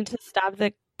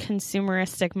the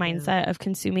consumeristic mindset of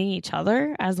consuming each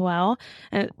other as well.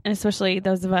 And especially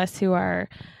those of us who are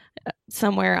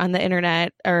somewhere on the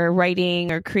internet or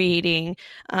writing or creating,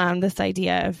 this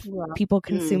idea of people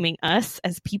consuming us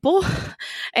as people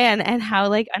and how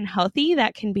like unhealthy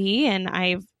that can be. And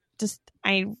I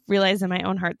realized in my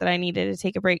own heart that I needed to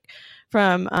take a break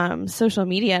from social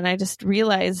media. And I just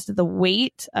realized the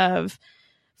weight of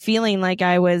feeling like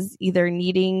I was either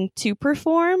needing to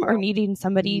perform or needing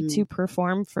somebody to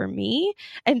perform for me.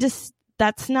 And just,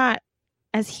 that's not,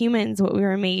 as humans, what we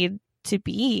were made to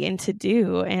be and to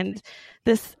do. And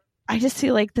I just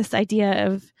feel like this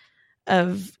idea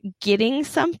of getting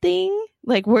something,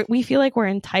 like we feel like we're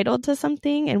entitled to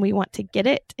something and we want to get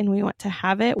it and we want to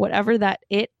have it, whatever that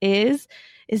it is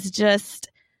just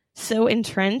so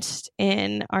entrenched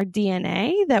in our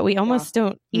DNA that we almost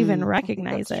don't even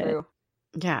recognize it. True.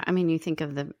 Yeah. I mean, you think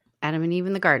of the Adam and Eve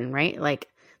in the garden, right? Like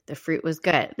the fruit was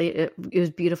good. It was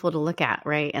beautiful to look at,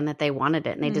 right? And that they wanted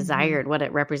it and they desired what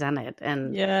it represented.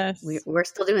 And we're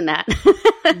still doing that.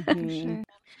 Sure.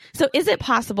 So is it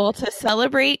possible to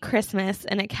celebrate Christmas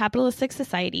in a capitalistic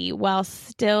society while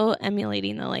still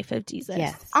emulating the life of Jesus?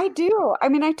 Yes. I do. I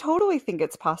mean, I totally think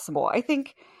it's possible. I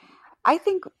think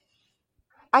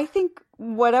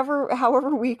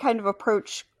however we kind of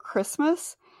approach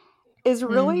Christmas is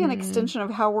really an extension of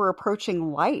how we're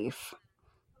approaching life.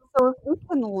 So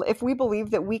if we believe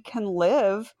that we can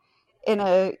live in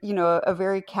a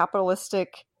very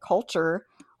capitalistic culture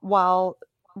while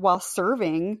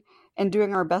serving and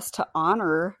doing our best to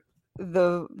honor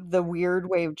the weird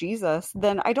way of Jesus,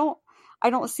 then I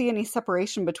don't see any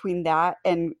separation between that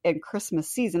and Christmas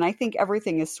season. I think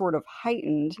everything is sort of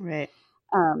heightened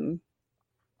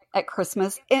at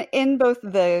Christmas in both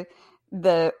the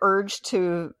urge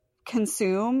to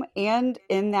consume and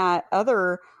in that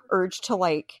other urge to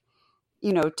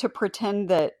to pretend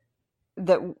that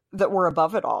we're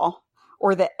above it all,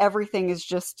 or that everything is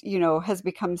just, has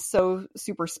become so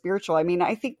super spiritual. I mean,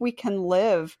 I think we can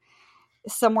live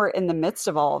somewhere in the midst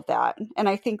of all of that. And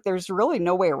I think there's really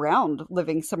no way around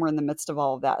living somewhere in the midst of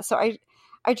all of that. So I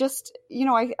just,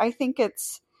 I think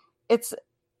it's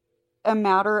a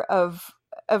matter of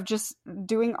just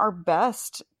doing our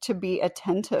best to be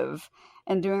attentive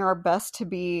and doing our best to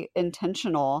be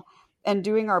intentional and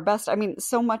doing our best. I mean,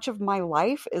 so much of my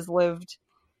life is lived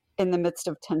in the midst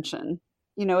of tension.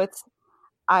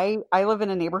 I live in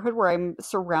a neighborhood where I'm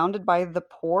surrounded by the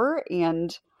poor,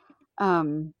 and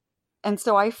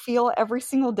so I feel every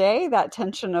single day that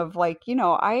tension of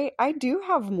I do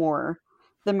have more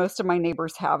than most of my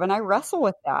neighbors have, and I wrestle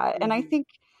with that. And I think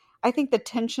the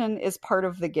tension is part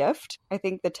of the gift. I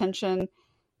think the tension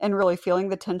and really feeling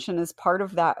the tension is part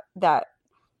of that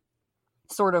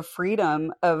sort of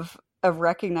freedom of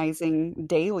recognizing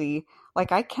daily,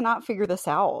 like, I cannot figure this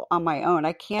out on my own.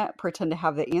 I can't pretend to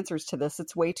have the answers to this.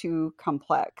 It's way too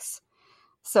complex.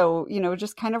 So,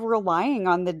 just kind of relying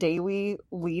on the daily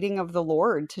leading of the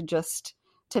Lord to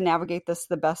navigate this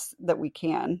the best that we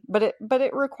can. But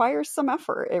it requires some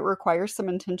effort. It requires some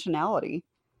intentionality.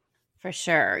 For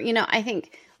sure. I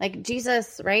think like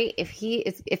Jesus, right?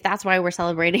 If that's why we're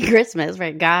celebrating Christmas,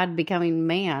 right? God becoming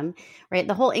man, right?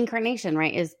 The whole incarnation,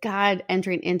 right? Is God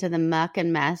entering into the muck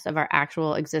and mess of our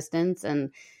actual existence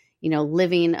and,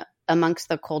 living amongst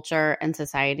the culture and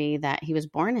society that he was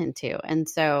born into. And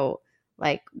so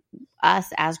like us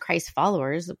as Christ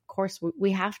followers, of course,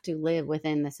 we have to live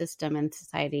within the system and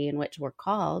society in which we're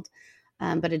called.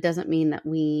 But it doesn't mean that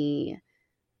we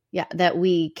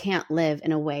can't live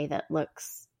in a way that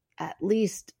looks at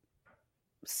least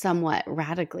somewhat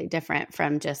radically different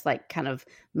from just like kind of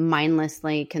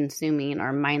mindlessly consuming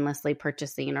or mindlessly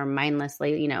purchasing or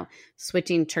mindlessly,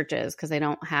 switching churches because I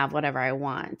don't have whatever I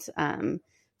want.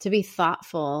 To be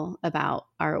thoughtful about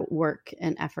our work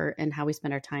and effort and how we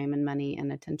spend our time and money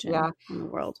and attention in the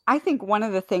world. I think one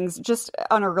of the things, just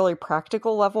on a really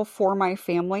practical level for my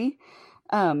family,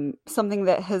 something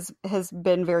that has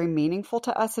been very meaningful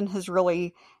to us and has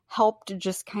really helped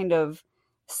just kind of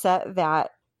set that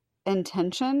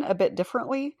intention a bit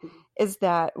differently, is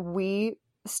that we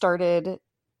started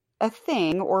a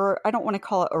thing, or I don't want to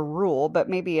call it a rule, but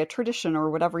maybe a tradition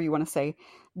or whatever you want to say,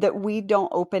 that we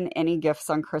don't open any gifts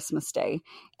on Christmas Day.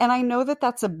 And I know that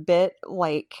that's a bit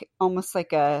like almost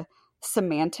like a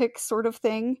semantic sort of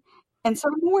thing. And so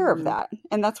I'm aware of that.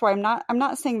 And that's why I'm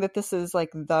not saying that this is like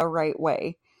the right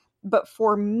way, but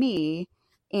for me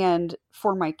and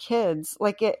for my kids,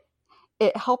 like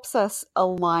it helps us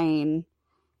align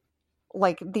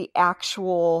like the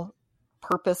actual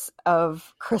purpose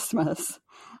of Christmas.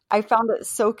 I found it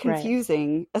so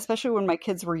confusing, especially when my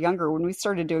kids were younger. When we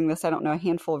started doing this, I don't know, a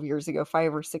handful of years ago,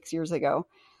 5 or 6 years ago,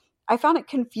 I found it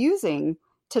confusing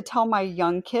to tell my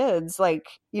young kids, like,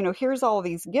 here's all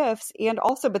these gifts. And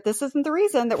also, but this isn't the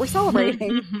reason that we're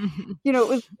celebrating. It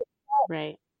was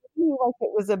like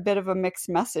it was a bit of a mixed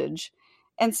message.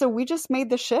 And so we just made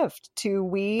the shift to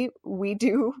we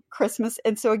do Christmas.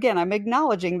 And so again, I'm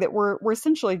acknowledging that we're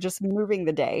essentially just moving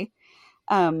the day.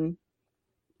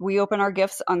 We open our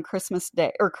gifts on Christmas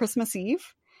Day or Christmas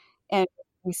Eve, and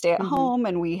we stay at home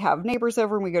and we have neighbors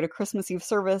over and we go to Christmas Eve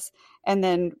service. And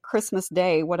then Christmas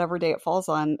Day, whatever day it falls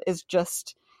on, is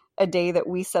just a day that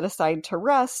we set aside to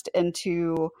rest and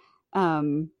to,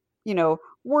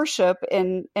 worship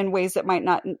in ways that might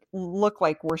not look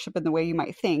like worship in the way you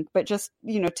might think, but just,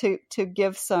 to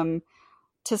give to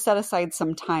set aside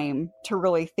some time to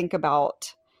really think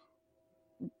about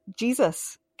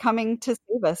Jesus coming to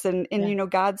save us and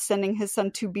God sending his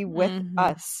son to be with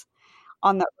us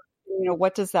on that.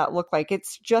 What does that look like?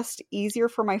 It's just easier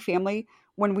for my family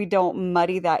when we don't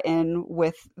muddy that in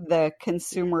with the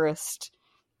consumerist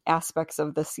aspects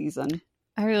of the season.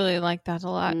 I really like that a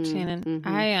lot, Shannon.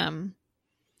 I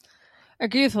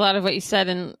agree with a lot of what you said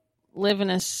and live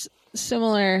in a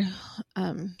similar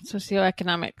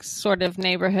socioeconomic sort of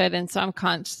neighborhood. And so I'm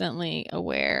constantly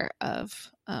aware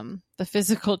of the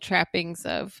physical trappings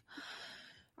of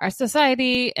our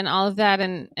society and all of that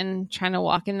and trying to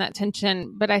walk in that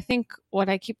tension. But I think what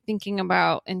I keep thinking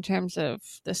about in terms of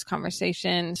this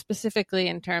conversation, specifically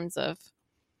in terms of,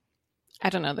 I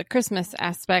don't know, the Christmas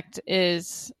aspect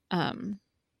is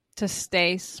to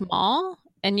stay small.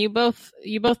 And you both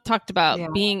talked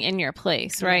about being in your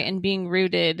place, right? And being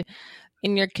rooted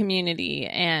in your community.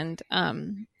 And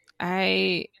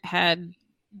I had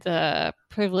the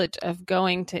privilege of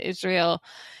going to Israel,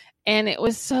 and it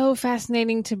was so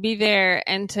fascinating to be there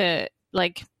and to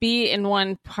like be in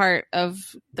one part of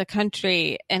the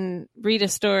country and read a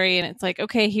story. And it's like,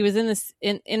 okay, he was in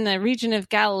the region of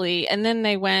Galilee, and then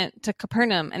they went to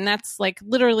Capernaum, and that's like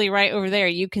literally right over there.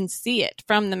 You can see it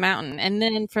from the mountain. And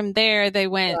then from there they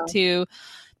went to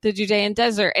the Judean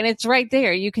desert, and it's right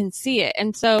there. You can see it.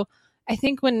 And so I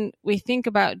think when we think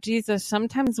about Jesus,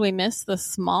 sometimes we miss the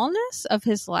smallness of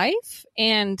his life.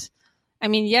 And I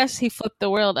mean, yes, he flipped the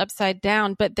world upside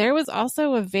down, but there was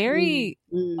also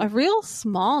a real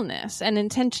smallness and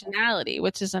intentionality,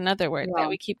 which is another word that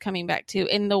we keep coming back to,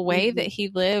 in the way that he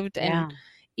lived and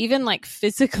even like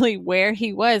physically where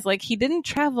he was. Like, he didn't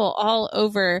travel all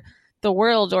over the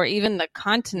world or even the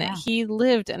continent. He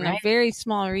lived in a very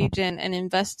small region and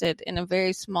invested in a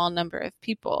very small number of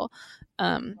people.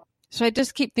 So I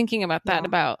just keep thinking about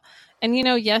that and,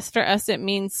 yes, for us, it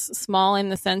means small in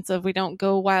the sense of we don't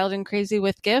go wild and crazy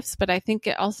with gifts, but I think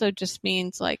it also just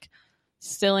means like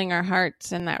stilling our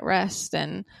hearts and that rest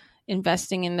and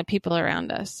investing in the people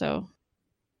around us. So.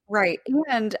 Right.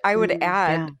 And I would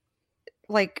add,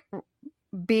 like,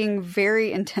 being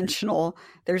very intentional,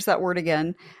 there's that word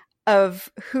again,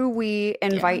 of who we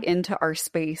invite into our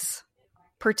space,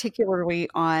 particularly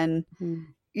on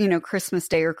Christmas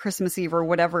Day or Christmas Eve or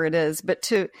whatever it is, but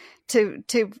to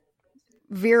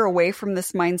veer away from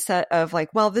this mindset of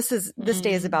like, well, this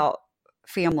day is about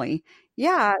family.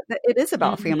 Yeah, it is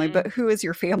about family, but who is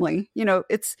your family?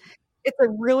 It's a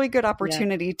really good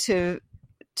opportunity to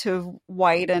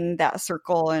widen that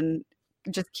circle and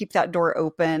just keep that door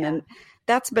open. And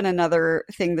that's been another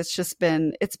thing that's just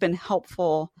been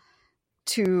helpful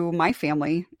to my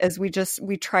family as we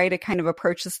try to kind of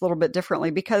approach this a little bit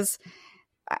differently, because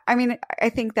I mean, I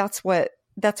think that's what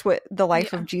the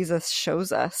life of Jesus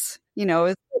shows us,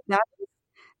 is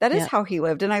that is how he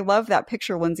lived. And I love that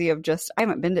picture, Lindsay, of I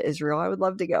haven't been to Israel. I would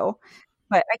love to go,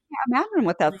 but I can't imagine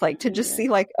what that's like to just see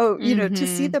to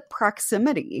see the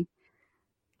proximity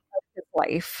of his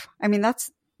life. I mean,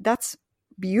 that's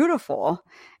beautiful.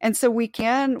 And so we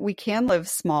can live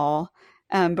small,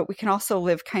 but we can also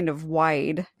live kind of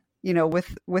wide,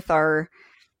 with our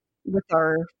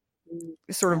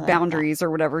sort of boundaries or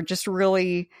whatever. Just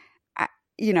really,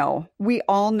 we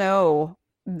all know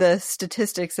the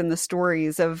statistics and the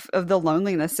stories of the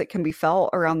loneliness that can be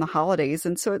felt around the holidays.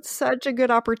 And so it's such a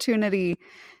good opportunity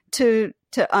to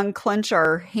unclench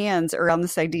our hands around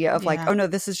this idea of oh no,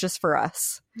 this is just for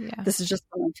us. Yeah. This is just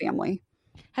for my family.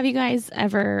 Have you guys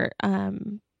ever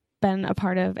been a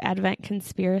part of Advent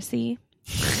Conspiracy?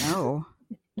 No.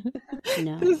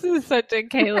 No. This is such a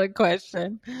Kayla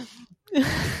question.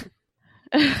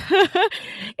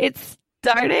 It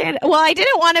started, well, I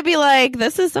didn't want to be like,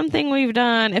 this is something we've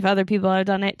done if other people have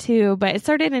done it too, but it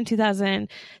started in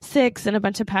 2006 and a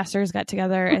bunch of pastors got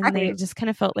together and they just kind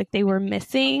of felt like they were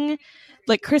missing,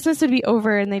 like Christmas would be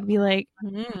over and they'd be like,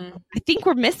 I think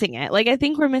we're missing it. Like, I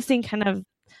think we're missing kind of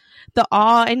the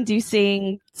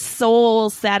awe-inducing,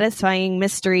 soul-satisfying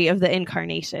mystery of the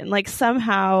incarnation. Like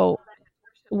somehow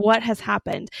what has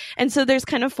happened. And so there's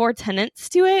kind of 4 tenets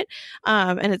to it.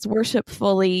 And it's worship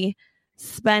fully,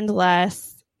 spend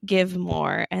less, give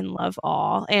more, and love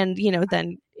all. And,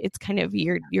 then it's kind of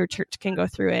your church can go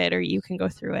through it or you can go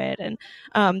through it.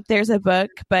 And there's a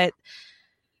book, but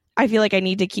I feel like I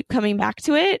need to keep coming back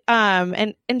to it.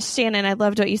 And Shannon, I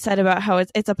loved what you said about how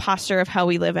it's a posture of how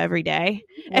we live every day.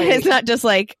 Right. And it's not just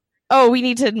like, oh, we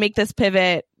need to make this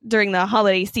pivot during the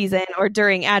holiday season or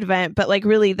during Advent, but like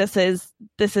really this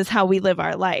is how we live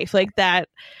our life. Like that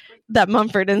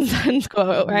Mumford and Sons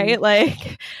quote, right?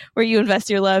 Like where you invest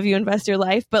your love, you invest your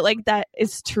life. But like that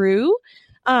is true.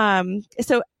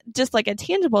 So just like a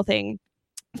tangible thing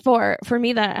for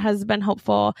me that has been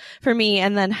helpful for me,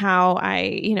 and then how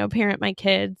I, parent my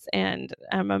kids and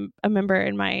I'm a member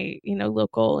in my,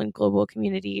 local and global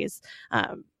communities,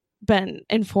 been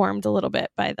informed a little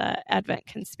bit by the Advent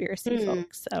Conspiracy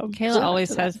folks. So Kayla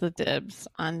always has the dibs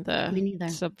on the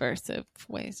subversive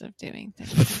ways of doing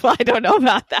things. Well, I don't know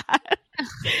about that.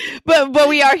 but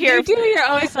we are here. You're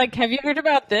always like, have you heard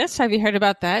about this? Have you heard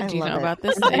about that? Do you know about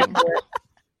this thing?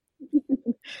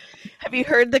 Have you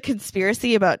heard the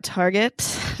conspiracy about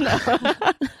Target? No.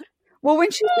 Well,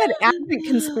 when she said Advent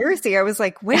Conspiracy, I was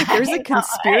like, wait, there's a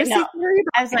conspiracy theory?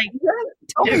 I was like,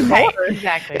 tell me more.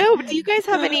 Exactly. No, do you guys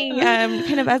have any,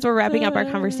 kind of as we're wrapping up our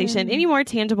conversation, any more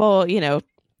tangible,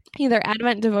 either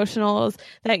Advent devotionals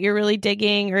that you're really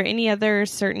digging or any other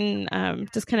certain,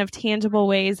 just kind of tangible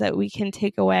ways that we can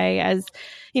take away as,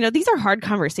 these are hard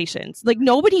conversations. Like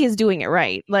nobody is doing it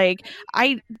right. Like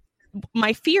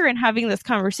my fear in having this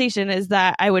conversation is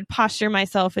that I would posture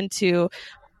myself into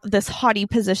this haughty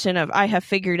position of I have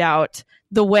figured out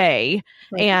the way,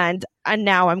 right. and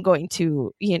now I'm going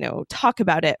to, talk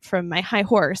about it from my high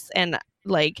horse. And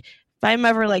like, if I'm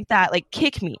ever like that, like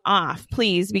kick me off,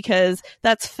 please, because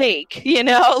that's fake,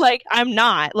 like I'm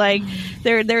not like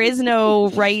there is no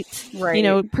right,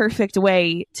 perfect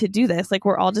way to do this. Like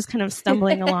we're all just kind of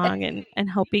stumbling along and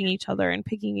helping each other and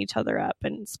picking each other up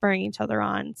and spurring each other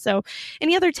on. So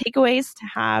any other takeaways to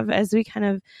have as we kind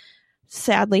of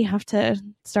sadly have to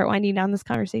start winding down this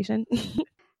conversation?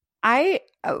 My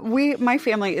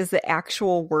family is the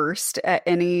actual worst at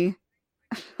any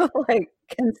like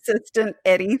consistent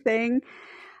anything.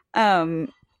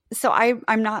 So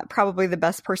I'm not probably the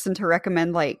best person to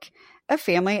recommend like a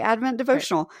family Advent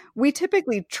devotional. Right. We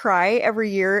typically try every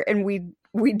year and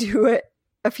we do it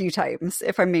a few times,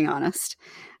 if I'm being honest.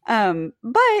 But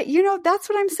that's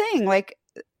what I'm saying. Like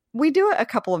we do it a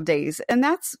couple of days, and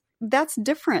that's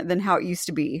different than how it used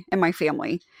to be in my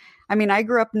family. I mean, I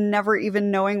grew up never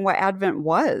even knowing what Advent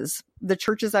was. The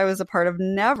churches I was a part of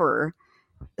never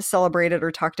celebrated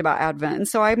or talked about Advent. And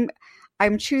so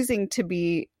I'm choosing to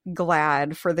be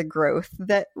glad for the growth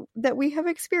that we have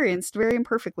experienced very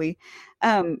imperfectly.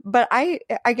 But I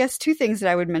guess 2 things that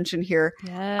I would mention here.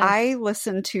 Yes. I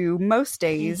listen to most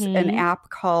days an app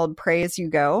called Pray As You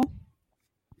Go.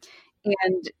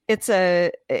 And it's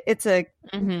a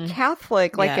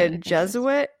Catholic, like a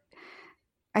Jesuit.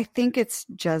 I think it's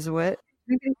Jesuit.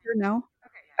 No?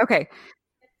 Okay.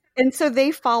 And so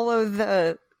they follow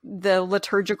the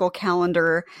liturgical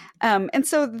calendar. And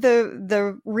so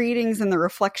the readings and the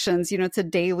reflections, it's a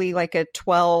daily, like a 10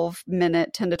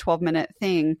 to 12 minute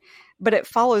thing but it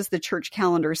follows the church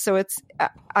calendar. So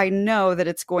I know that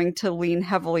it's going to lean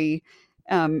heavily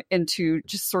into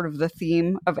just sort of the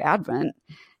theme of Advent.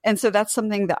 And so that's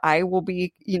something that I will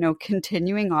be,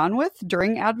 continuing on with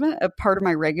during Advent, a part of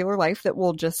my regular life that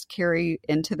will just carry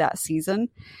into that season.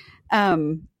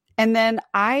 And then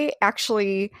I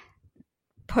actually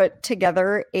put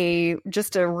together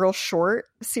just a real short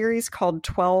series called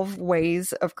 12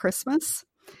 Ways of Christmas.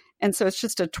 And so it's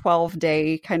just a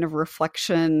 12-day kind of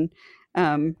reflection,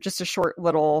 just a short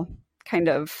little kind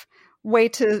of way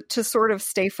to sort of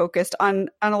stay focused on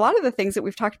a lot of the things that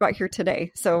we've talked about here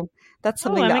today. So that's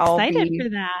something that I'll be excited for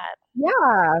that.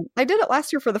 Yeah, I did it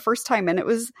last year for the first time, and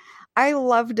I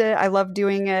loved it. I loved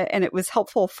doing it, and it was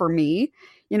helpful for me.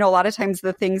 A lot of times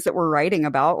the things that we're writing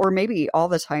about, or maybe all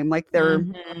the time, like they're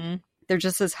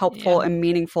just as helpful and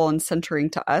meaningful and centering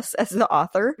to us as the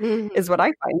author is what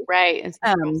I find. Right.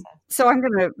 So I'm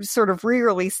going to sort of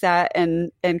re-release that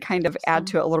and kind of add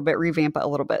to it a little bit, revamp it a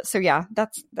little bit. So yeah,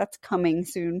 that's coming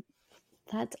soon.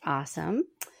 That's awesome.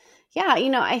 Yeah.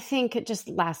 I think just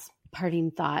last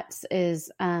parting thoughts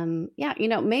is,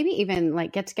 maybe even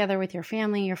like get together with your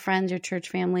family, your friends, your church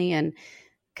family, and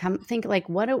come think like,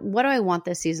 what do I want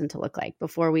this season to look like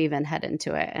before we even head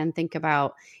into it? And think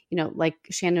about, like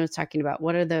Shannon was talking about,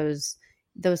 what are those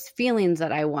feelings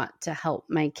that I want to help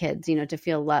my kids, to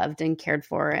feel loved and cared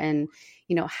for, and,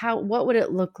 what would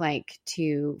it look like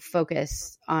to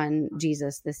focus on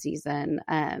Jesus this season?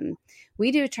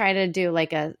 We do try to do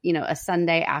like a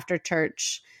Sunday after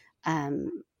church.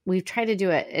 We've tried to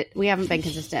do it. We haven't been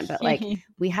consistent, but like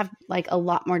we have like a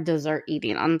lot more dessert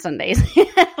eating on Sundays,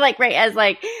 like, right. As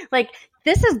like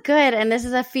this is good. And this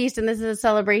is a feast and this is a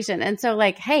celebration. And so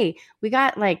like, hey, we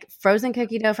got like frozen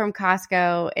cookie dough from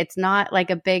Costco. It's not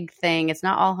like a big thing. It's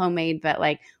not all homemade, but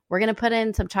like, we're going to put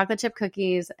in some chocolate chip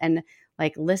cookies and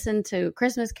like listen to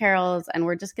Christmas carols. And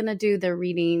we're just going to do the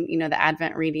reading, the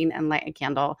Advent reading, and light a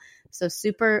candle. So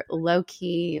super low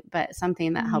key, but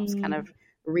something that helps kind of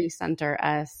recenter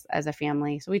us as a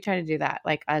family. So we try to do that,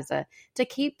 like to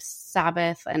keep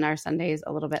Sabbath and our Sundays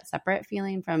a little bit separate,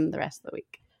 feeling from the rest of the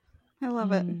week. I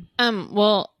love it.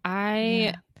 Well,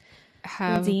 I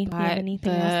have Lindsay, do you have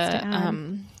anything else to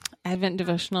add? Advent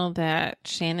devotional that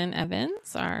Shannon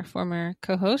Evans, our former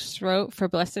co-host, wrote for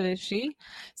Blessed Is She.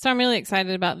 So I'm really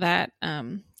excited about that,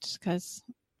 just because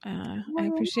I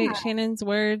appreciate Shannon's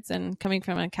words, and coming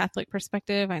from a Catholic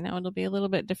perspective, I know it'll be a little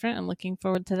bit different. I'm looking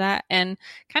forward to that. And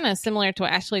kind of similar to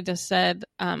what Ashley just said,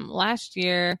 last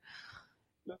year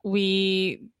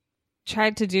we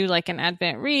tried to do like an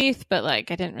Advent wreath, but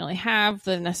like I didn't really have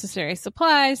the necessary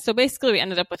supplies. So basically we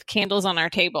ended up with candles on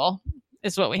our table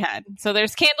is what we had. So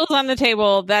there's candles on the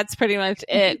table. That's pretty much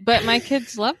it. But my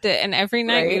kids loved it. And every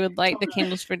night we would light the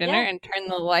candles for dinner and turn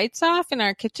the lights off in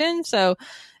our kitchen. So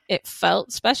it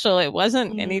felt special. It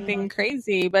wasn't anything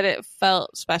crazy, but it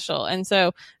felt special. And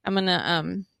so I'm going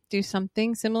to do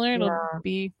something similar. It'll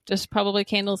be just probably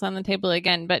candles on the table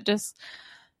again, but just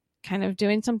kind of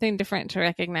doing something different to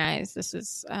recognize this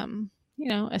is,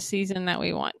 a season that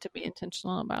we want to be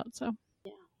intentional about. So,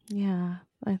 yeah,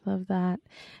 I love that.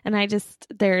 And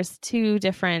there's two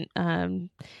different kind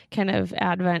of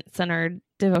Advent centered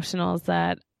devotionals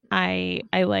that I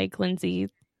like, Lindsay,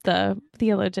 the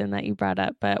theologian that you brought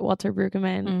up, but Walter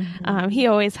Brueggemann, he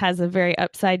always has a very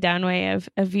upside down way of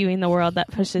viewing the world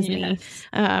that pushes me.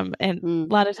 And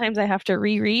a lot of times I have to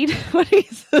reread what he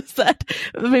said,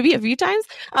 maybe a few times.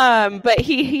 But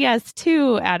he has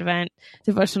two Advent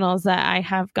devotionals that I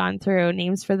have gone through,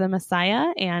 Names for the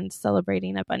Messiah and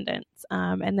Celebrating Abundance.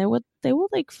 And they will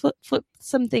like flip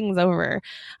some things over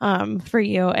for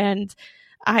you. And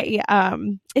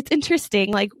it's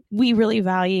interesting. Like, we really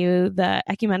value the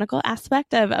ecumenical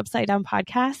aspect of Upside Down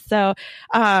Podcast. So,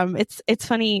 it's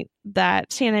funny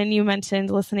that Shannon, you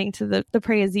mentioned listening to the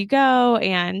Pray As You Go,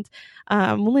 and,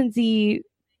 Lindsay,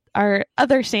 our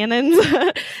other Shannon's,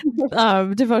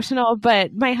 devotional.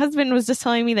 But my husband was just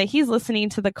telling me that he's listening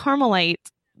to the Carmelite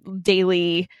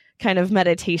daily kind of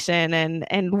meditation,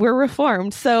 and we're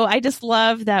Reformed. So I just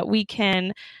love that we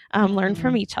can, learn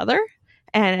from each other.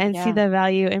 And see the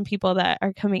value in people that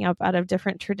are coming up out of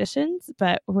different traditions,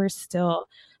 but we're still,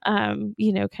 kind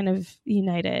of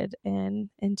united in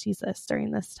Jesus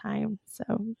during this time. So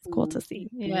it's cool to see.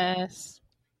 Yes.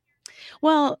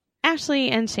 Well,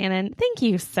 Ashley and Shannon, thank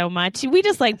you so much. We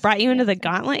just brought you into the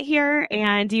gauntlet here,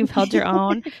 and you've held your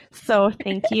own. So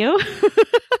thank you.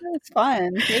 It's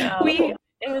fun. It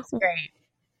was great.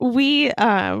 we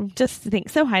just think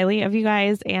so highly of you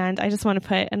guys, and I just want to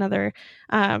put another,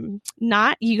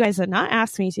 not you guys have not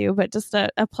asked me to, but just a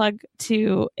plug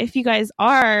to, if you guys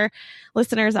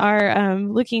listeners are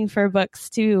looking for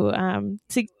books to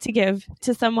give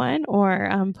to someone or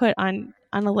put on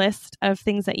a list of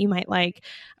things that you might like,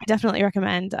 I definitely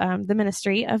recommend The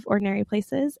Ministry of Ordinary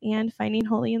Places and Finding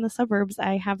Holy in the Suburbs.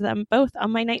 I have them both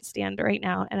on my nightstand right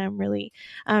now, and I'm really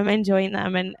enjoying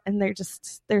them. And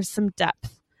there's some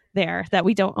depth there that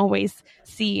we don't always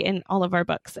see in all of our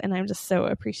books. And I'm just so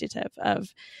appreciative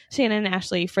of Shannon and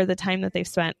Ashley for the time that they've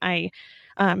spent. I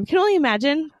can only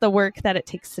imagine the work that it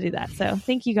takes to do that. So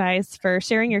thank you guys for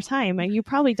sharing your time. You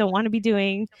probably don't want to be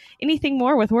doing anything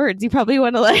more with words. You probably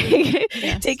want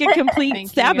to take a complete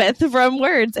Sabbath from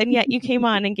words. And yet you came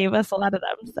on and gave us a lot of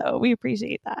them. So we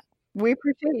appreciate that. We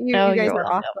appreciate you. Oh, you guys you're are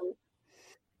welcome. awesome.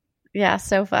 Yeah,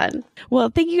 so fun. Well,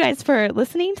 thank you guys for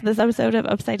listening to this episode of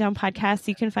Upside Down Podcast.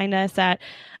 You can find us at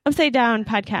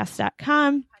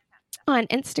upsidedownpodcast.com. On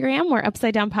Instagram, we're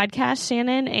Upside Down Podcast.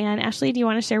 Shannon and Ashley, do you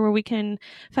want to share where we can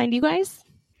find you guys?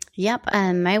 Yep.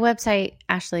 My website,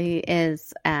 Ashley,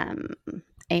 is like,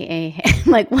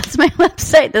 what's my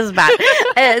website? This is bad.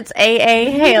 It's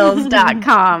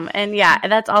aahales.com. And yeah,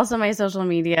 that's also my social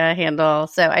media handle.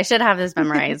 So I should have this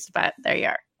memorized, but there you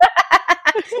are.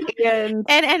 And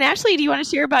Ashley, do you want to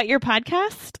share about your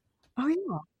podcast? Oh,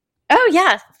 yeah. Oh,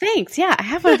 yeah. Thanks. Yeah, I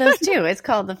have one of those too. It's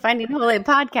called the Finding Holy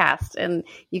Podcast. And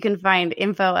you can find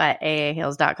info at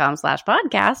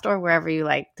aahales.com/podcast or wherever you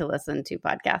like to listen to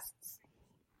podcasts.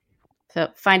 So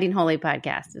Finding Holy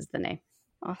Podcast is the name.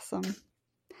 Awesome.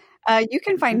 You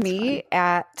can find me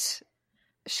at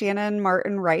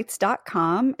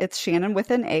shannonmartinwrites.com. It's Shannon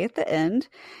with an A at the end.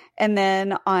 And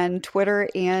then on Twitter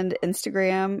and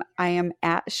Instagram, I am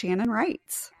at Shannon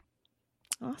Writes.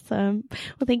 Awesome.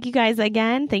 Well, thank you guys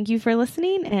again. Thank you for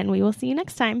listening, and we will see you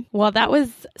next time. Well, that was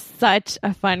such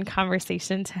a fun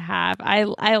conversation to have.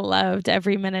 I loved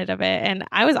every minute of it, and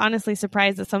I was honestly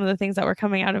surprised at some of the things that were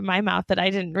coming out of my mouth that I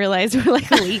didn't realize were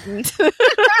like latent.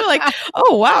 Like,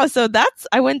 oh wow, so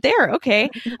I went there. Okay.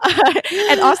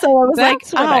 And also I was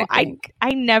That's like,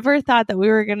 I never thought that we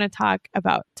were going to talk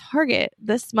about Target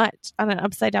this much on an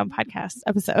Upside Down Podcast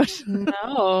episode.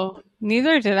 No,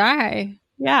 neither did I.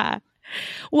 Yeah.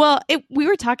 Well, we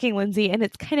were talking, Lindsay, and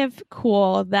it's kind of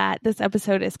cool that this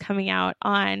episode is coming out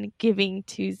on Giving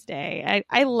Tuesday.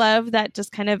 I love that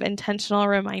just kind of intentional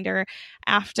reminder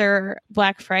after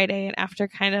Black Friday and after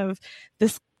kind of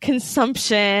this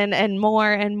consumption and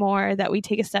more that we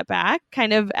take a step back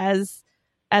kind of as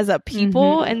a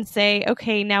people and say,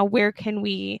 okay, now where can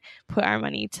we put our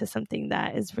money to something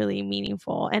that is really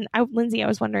meaningful? And Lindsay, I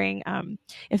was wondering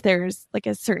if there's like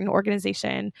a certain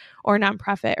organization or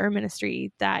nonprofit or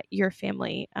ministry that your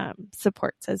family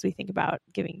supports as we think about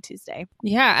Giving Tuesday.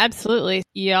 Yeah, absolutely.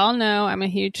 Y'all know I'm a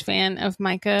huge fan of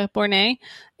Micah Bournet.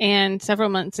 And several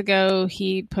months ago,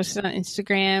 he posted on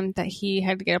Instagram that he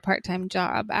had to get a part-time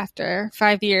job after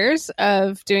 5 years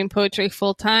of doing poetry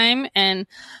full-time. And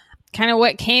kind of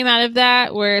what came out of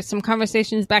that were some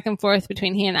conversations back and forth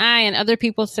between he and I and other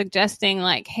people suggesting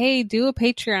like, hey, do a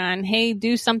Patreon. Hey,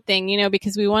 do something,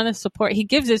 because we want to support. He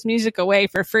gives his music away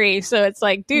for free. So it's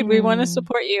like, dude, we want to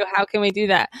support you. How can we do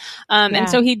that? And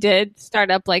so he did start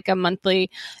up like a monthly,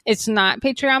 it's not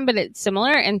Patreon, but it's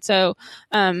similar. And so,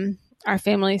 our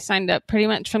family signed up pretty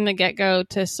much from the get-go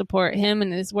to support him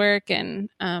and his work. And,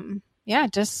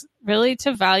 just really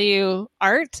to value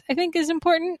art, I think, is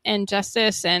important, and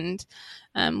justice. And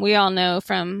we all know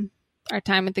from our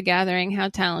time at the gathering how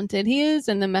talented he is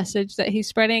and the message that he's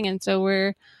spreading. And so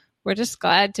we're just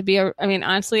glad to be,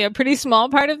 honestly, a pretty small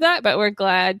part of that, but we're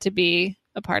glad to be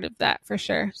a part of that for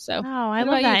sure. So, I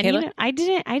love that. I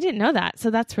didn't know that. So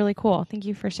that's really cool. Thank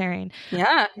you for sharing.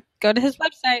 Yeah. Go to his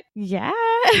website. Yeah.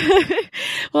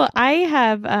 Well, I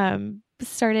have,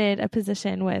 started a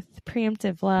position with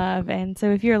Preemptive Love. And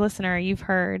so if you're a listener, you've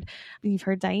heard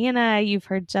Diana, you've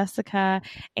heard Jessica,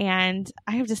 and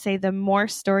I have to say the more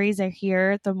stories I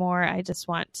hear, the more I just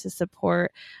want to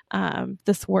support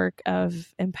this work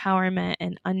of empowerment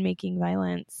and unmaking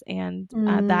violence. And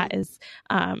that is,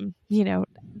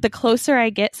 the closer I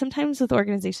get sometimes with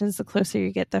organizations, the closer you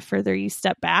get, the further you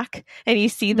step back and you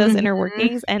see those inner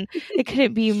workings, and it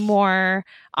couldn't be more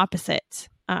opposite.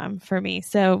 For me.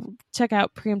 So check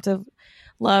out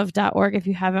preemptivelove.org if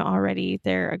you haven't already.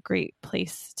 They're a great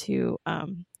place to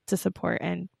support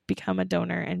and become a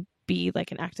donor and be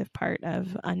like an active part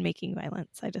of unmaking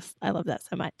violence. I love that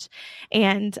so much.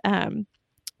 And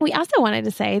we also wanted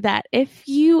to say that if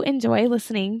you enjoy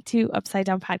listening to Upside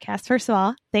Down Podcast, first of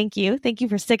all, thank you. Thank you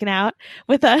for sticking out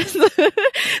with us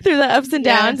through the ups and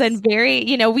downs. Yes. And very,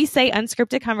 we say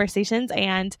unscripted conversations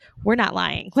and we're not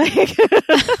lying. Like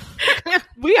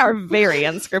we are very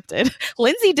unscripted.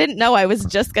 Lindsay didn't know I was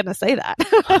just going to say that.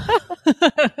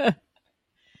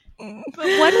 But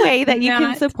one way that you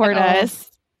can support us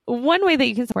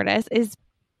is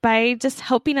by just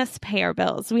helping us pay our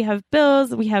bills. We have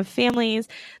bills, we have families.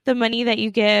 The money that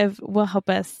you give will help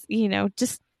us,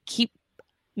 just keep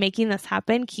making this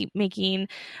happen, keep making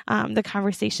the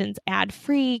conversations ad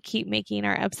free, keep making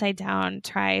our Upside Down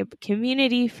Tribe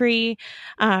community free.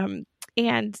 And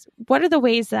what are the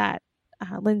ways that,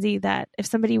 Lindsay, that if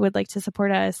somebody would like to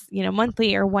support us,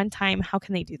 monthly or one time, how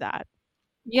can they do that?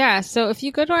 Yeah. So if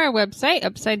you go to our website,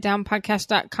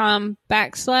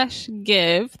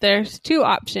 upsidedownpodcast.com/give, there's two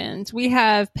options. We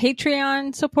have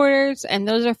Patreon supporters, and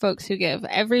those are folks who give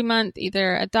every month,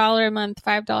 either $1 a month,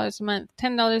 $5 a month,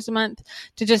 $10 a month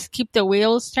to just keep the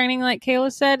wheels turning, like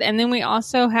Kayla said. And then we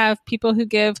also have people who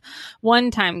give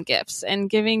one-time gifts, and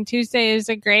Giving Tuesday is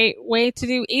a great way to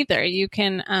do either. You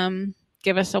can,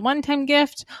 give us a one-time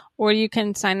gift, or you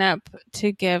can sign up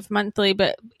to give monthly,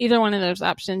 but either one of those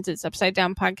options is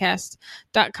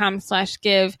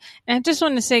upsidedownpodcast.com/give. And I just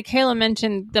want to say, Kayla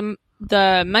mentioned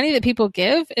the money that people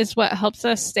give is what helps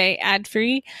us stay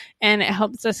ad-free, and it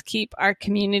helps us keep our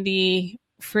community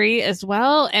free as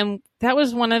well. And that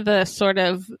was one of the sort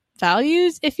of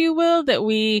values, if you will, that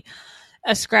we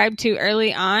ascribed to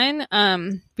early on.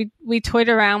 We toyed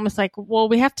around with like, well,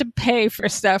 we have to pay for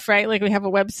stuff, right? Like we have a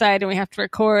website and we have to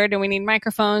record and we need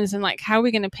microphones, and like, how are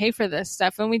we going to pay for this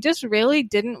stuff? And we just really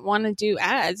didn't want to do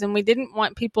ads, and we didn't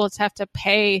want people to have to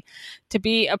pay to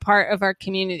be a part of our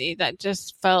community. That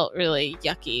just felt really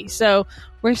yucky. So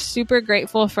we're super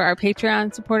grateful for our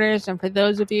Patreon supporters and for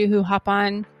those of you who hop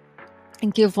on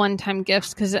and give one-time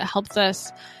gifts, because it helps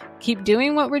us keep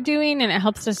doing what we're doing, and it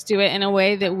helps us do it in a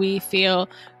way that we feel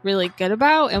really good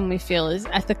about, and we feel is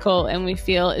ethical, and we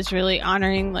feel is really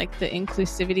honoring like the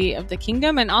inclusivity of the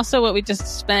kingdom, and also what we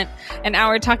just spent an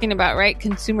hour talking about, right?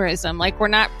 Consumerism. Like, we're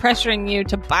not pressuring you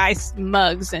to buy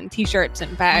mugs and t-shirts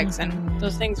and bags, and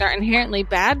those things are inherently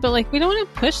bad, but like, we don't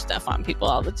want to push stuff on people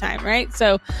all the time, right?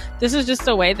 So this is just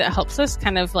a way that helps us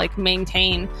kind of like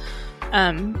maintain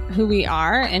who we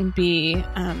are and be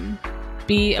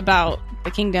about the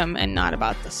kingdom and not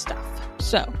about the stuff.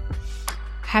 So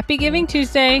happy Giving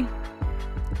Tuesday.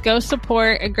 Go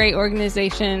support a great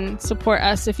organization. Support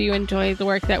us if you enjoy the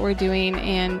work that we're doing.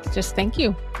 And just thank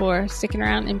you for sticking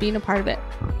around and being a part of it.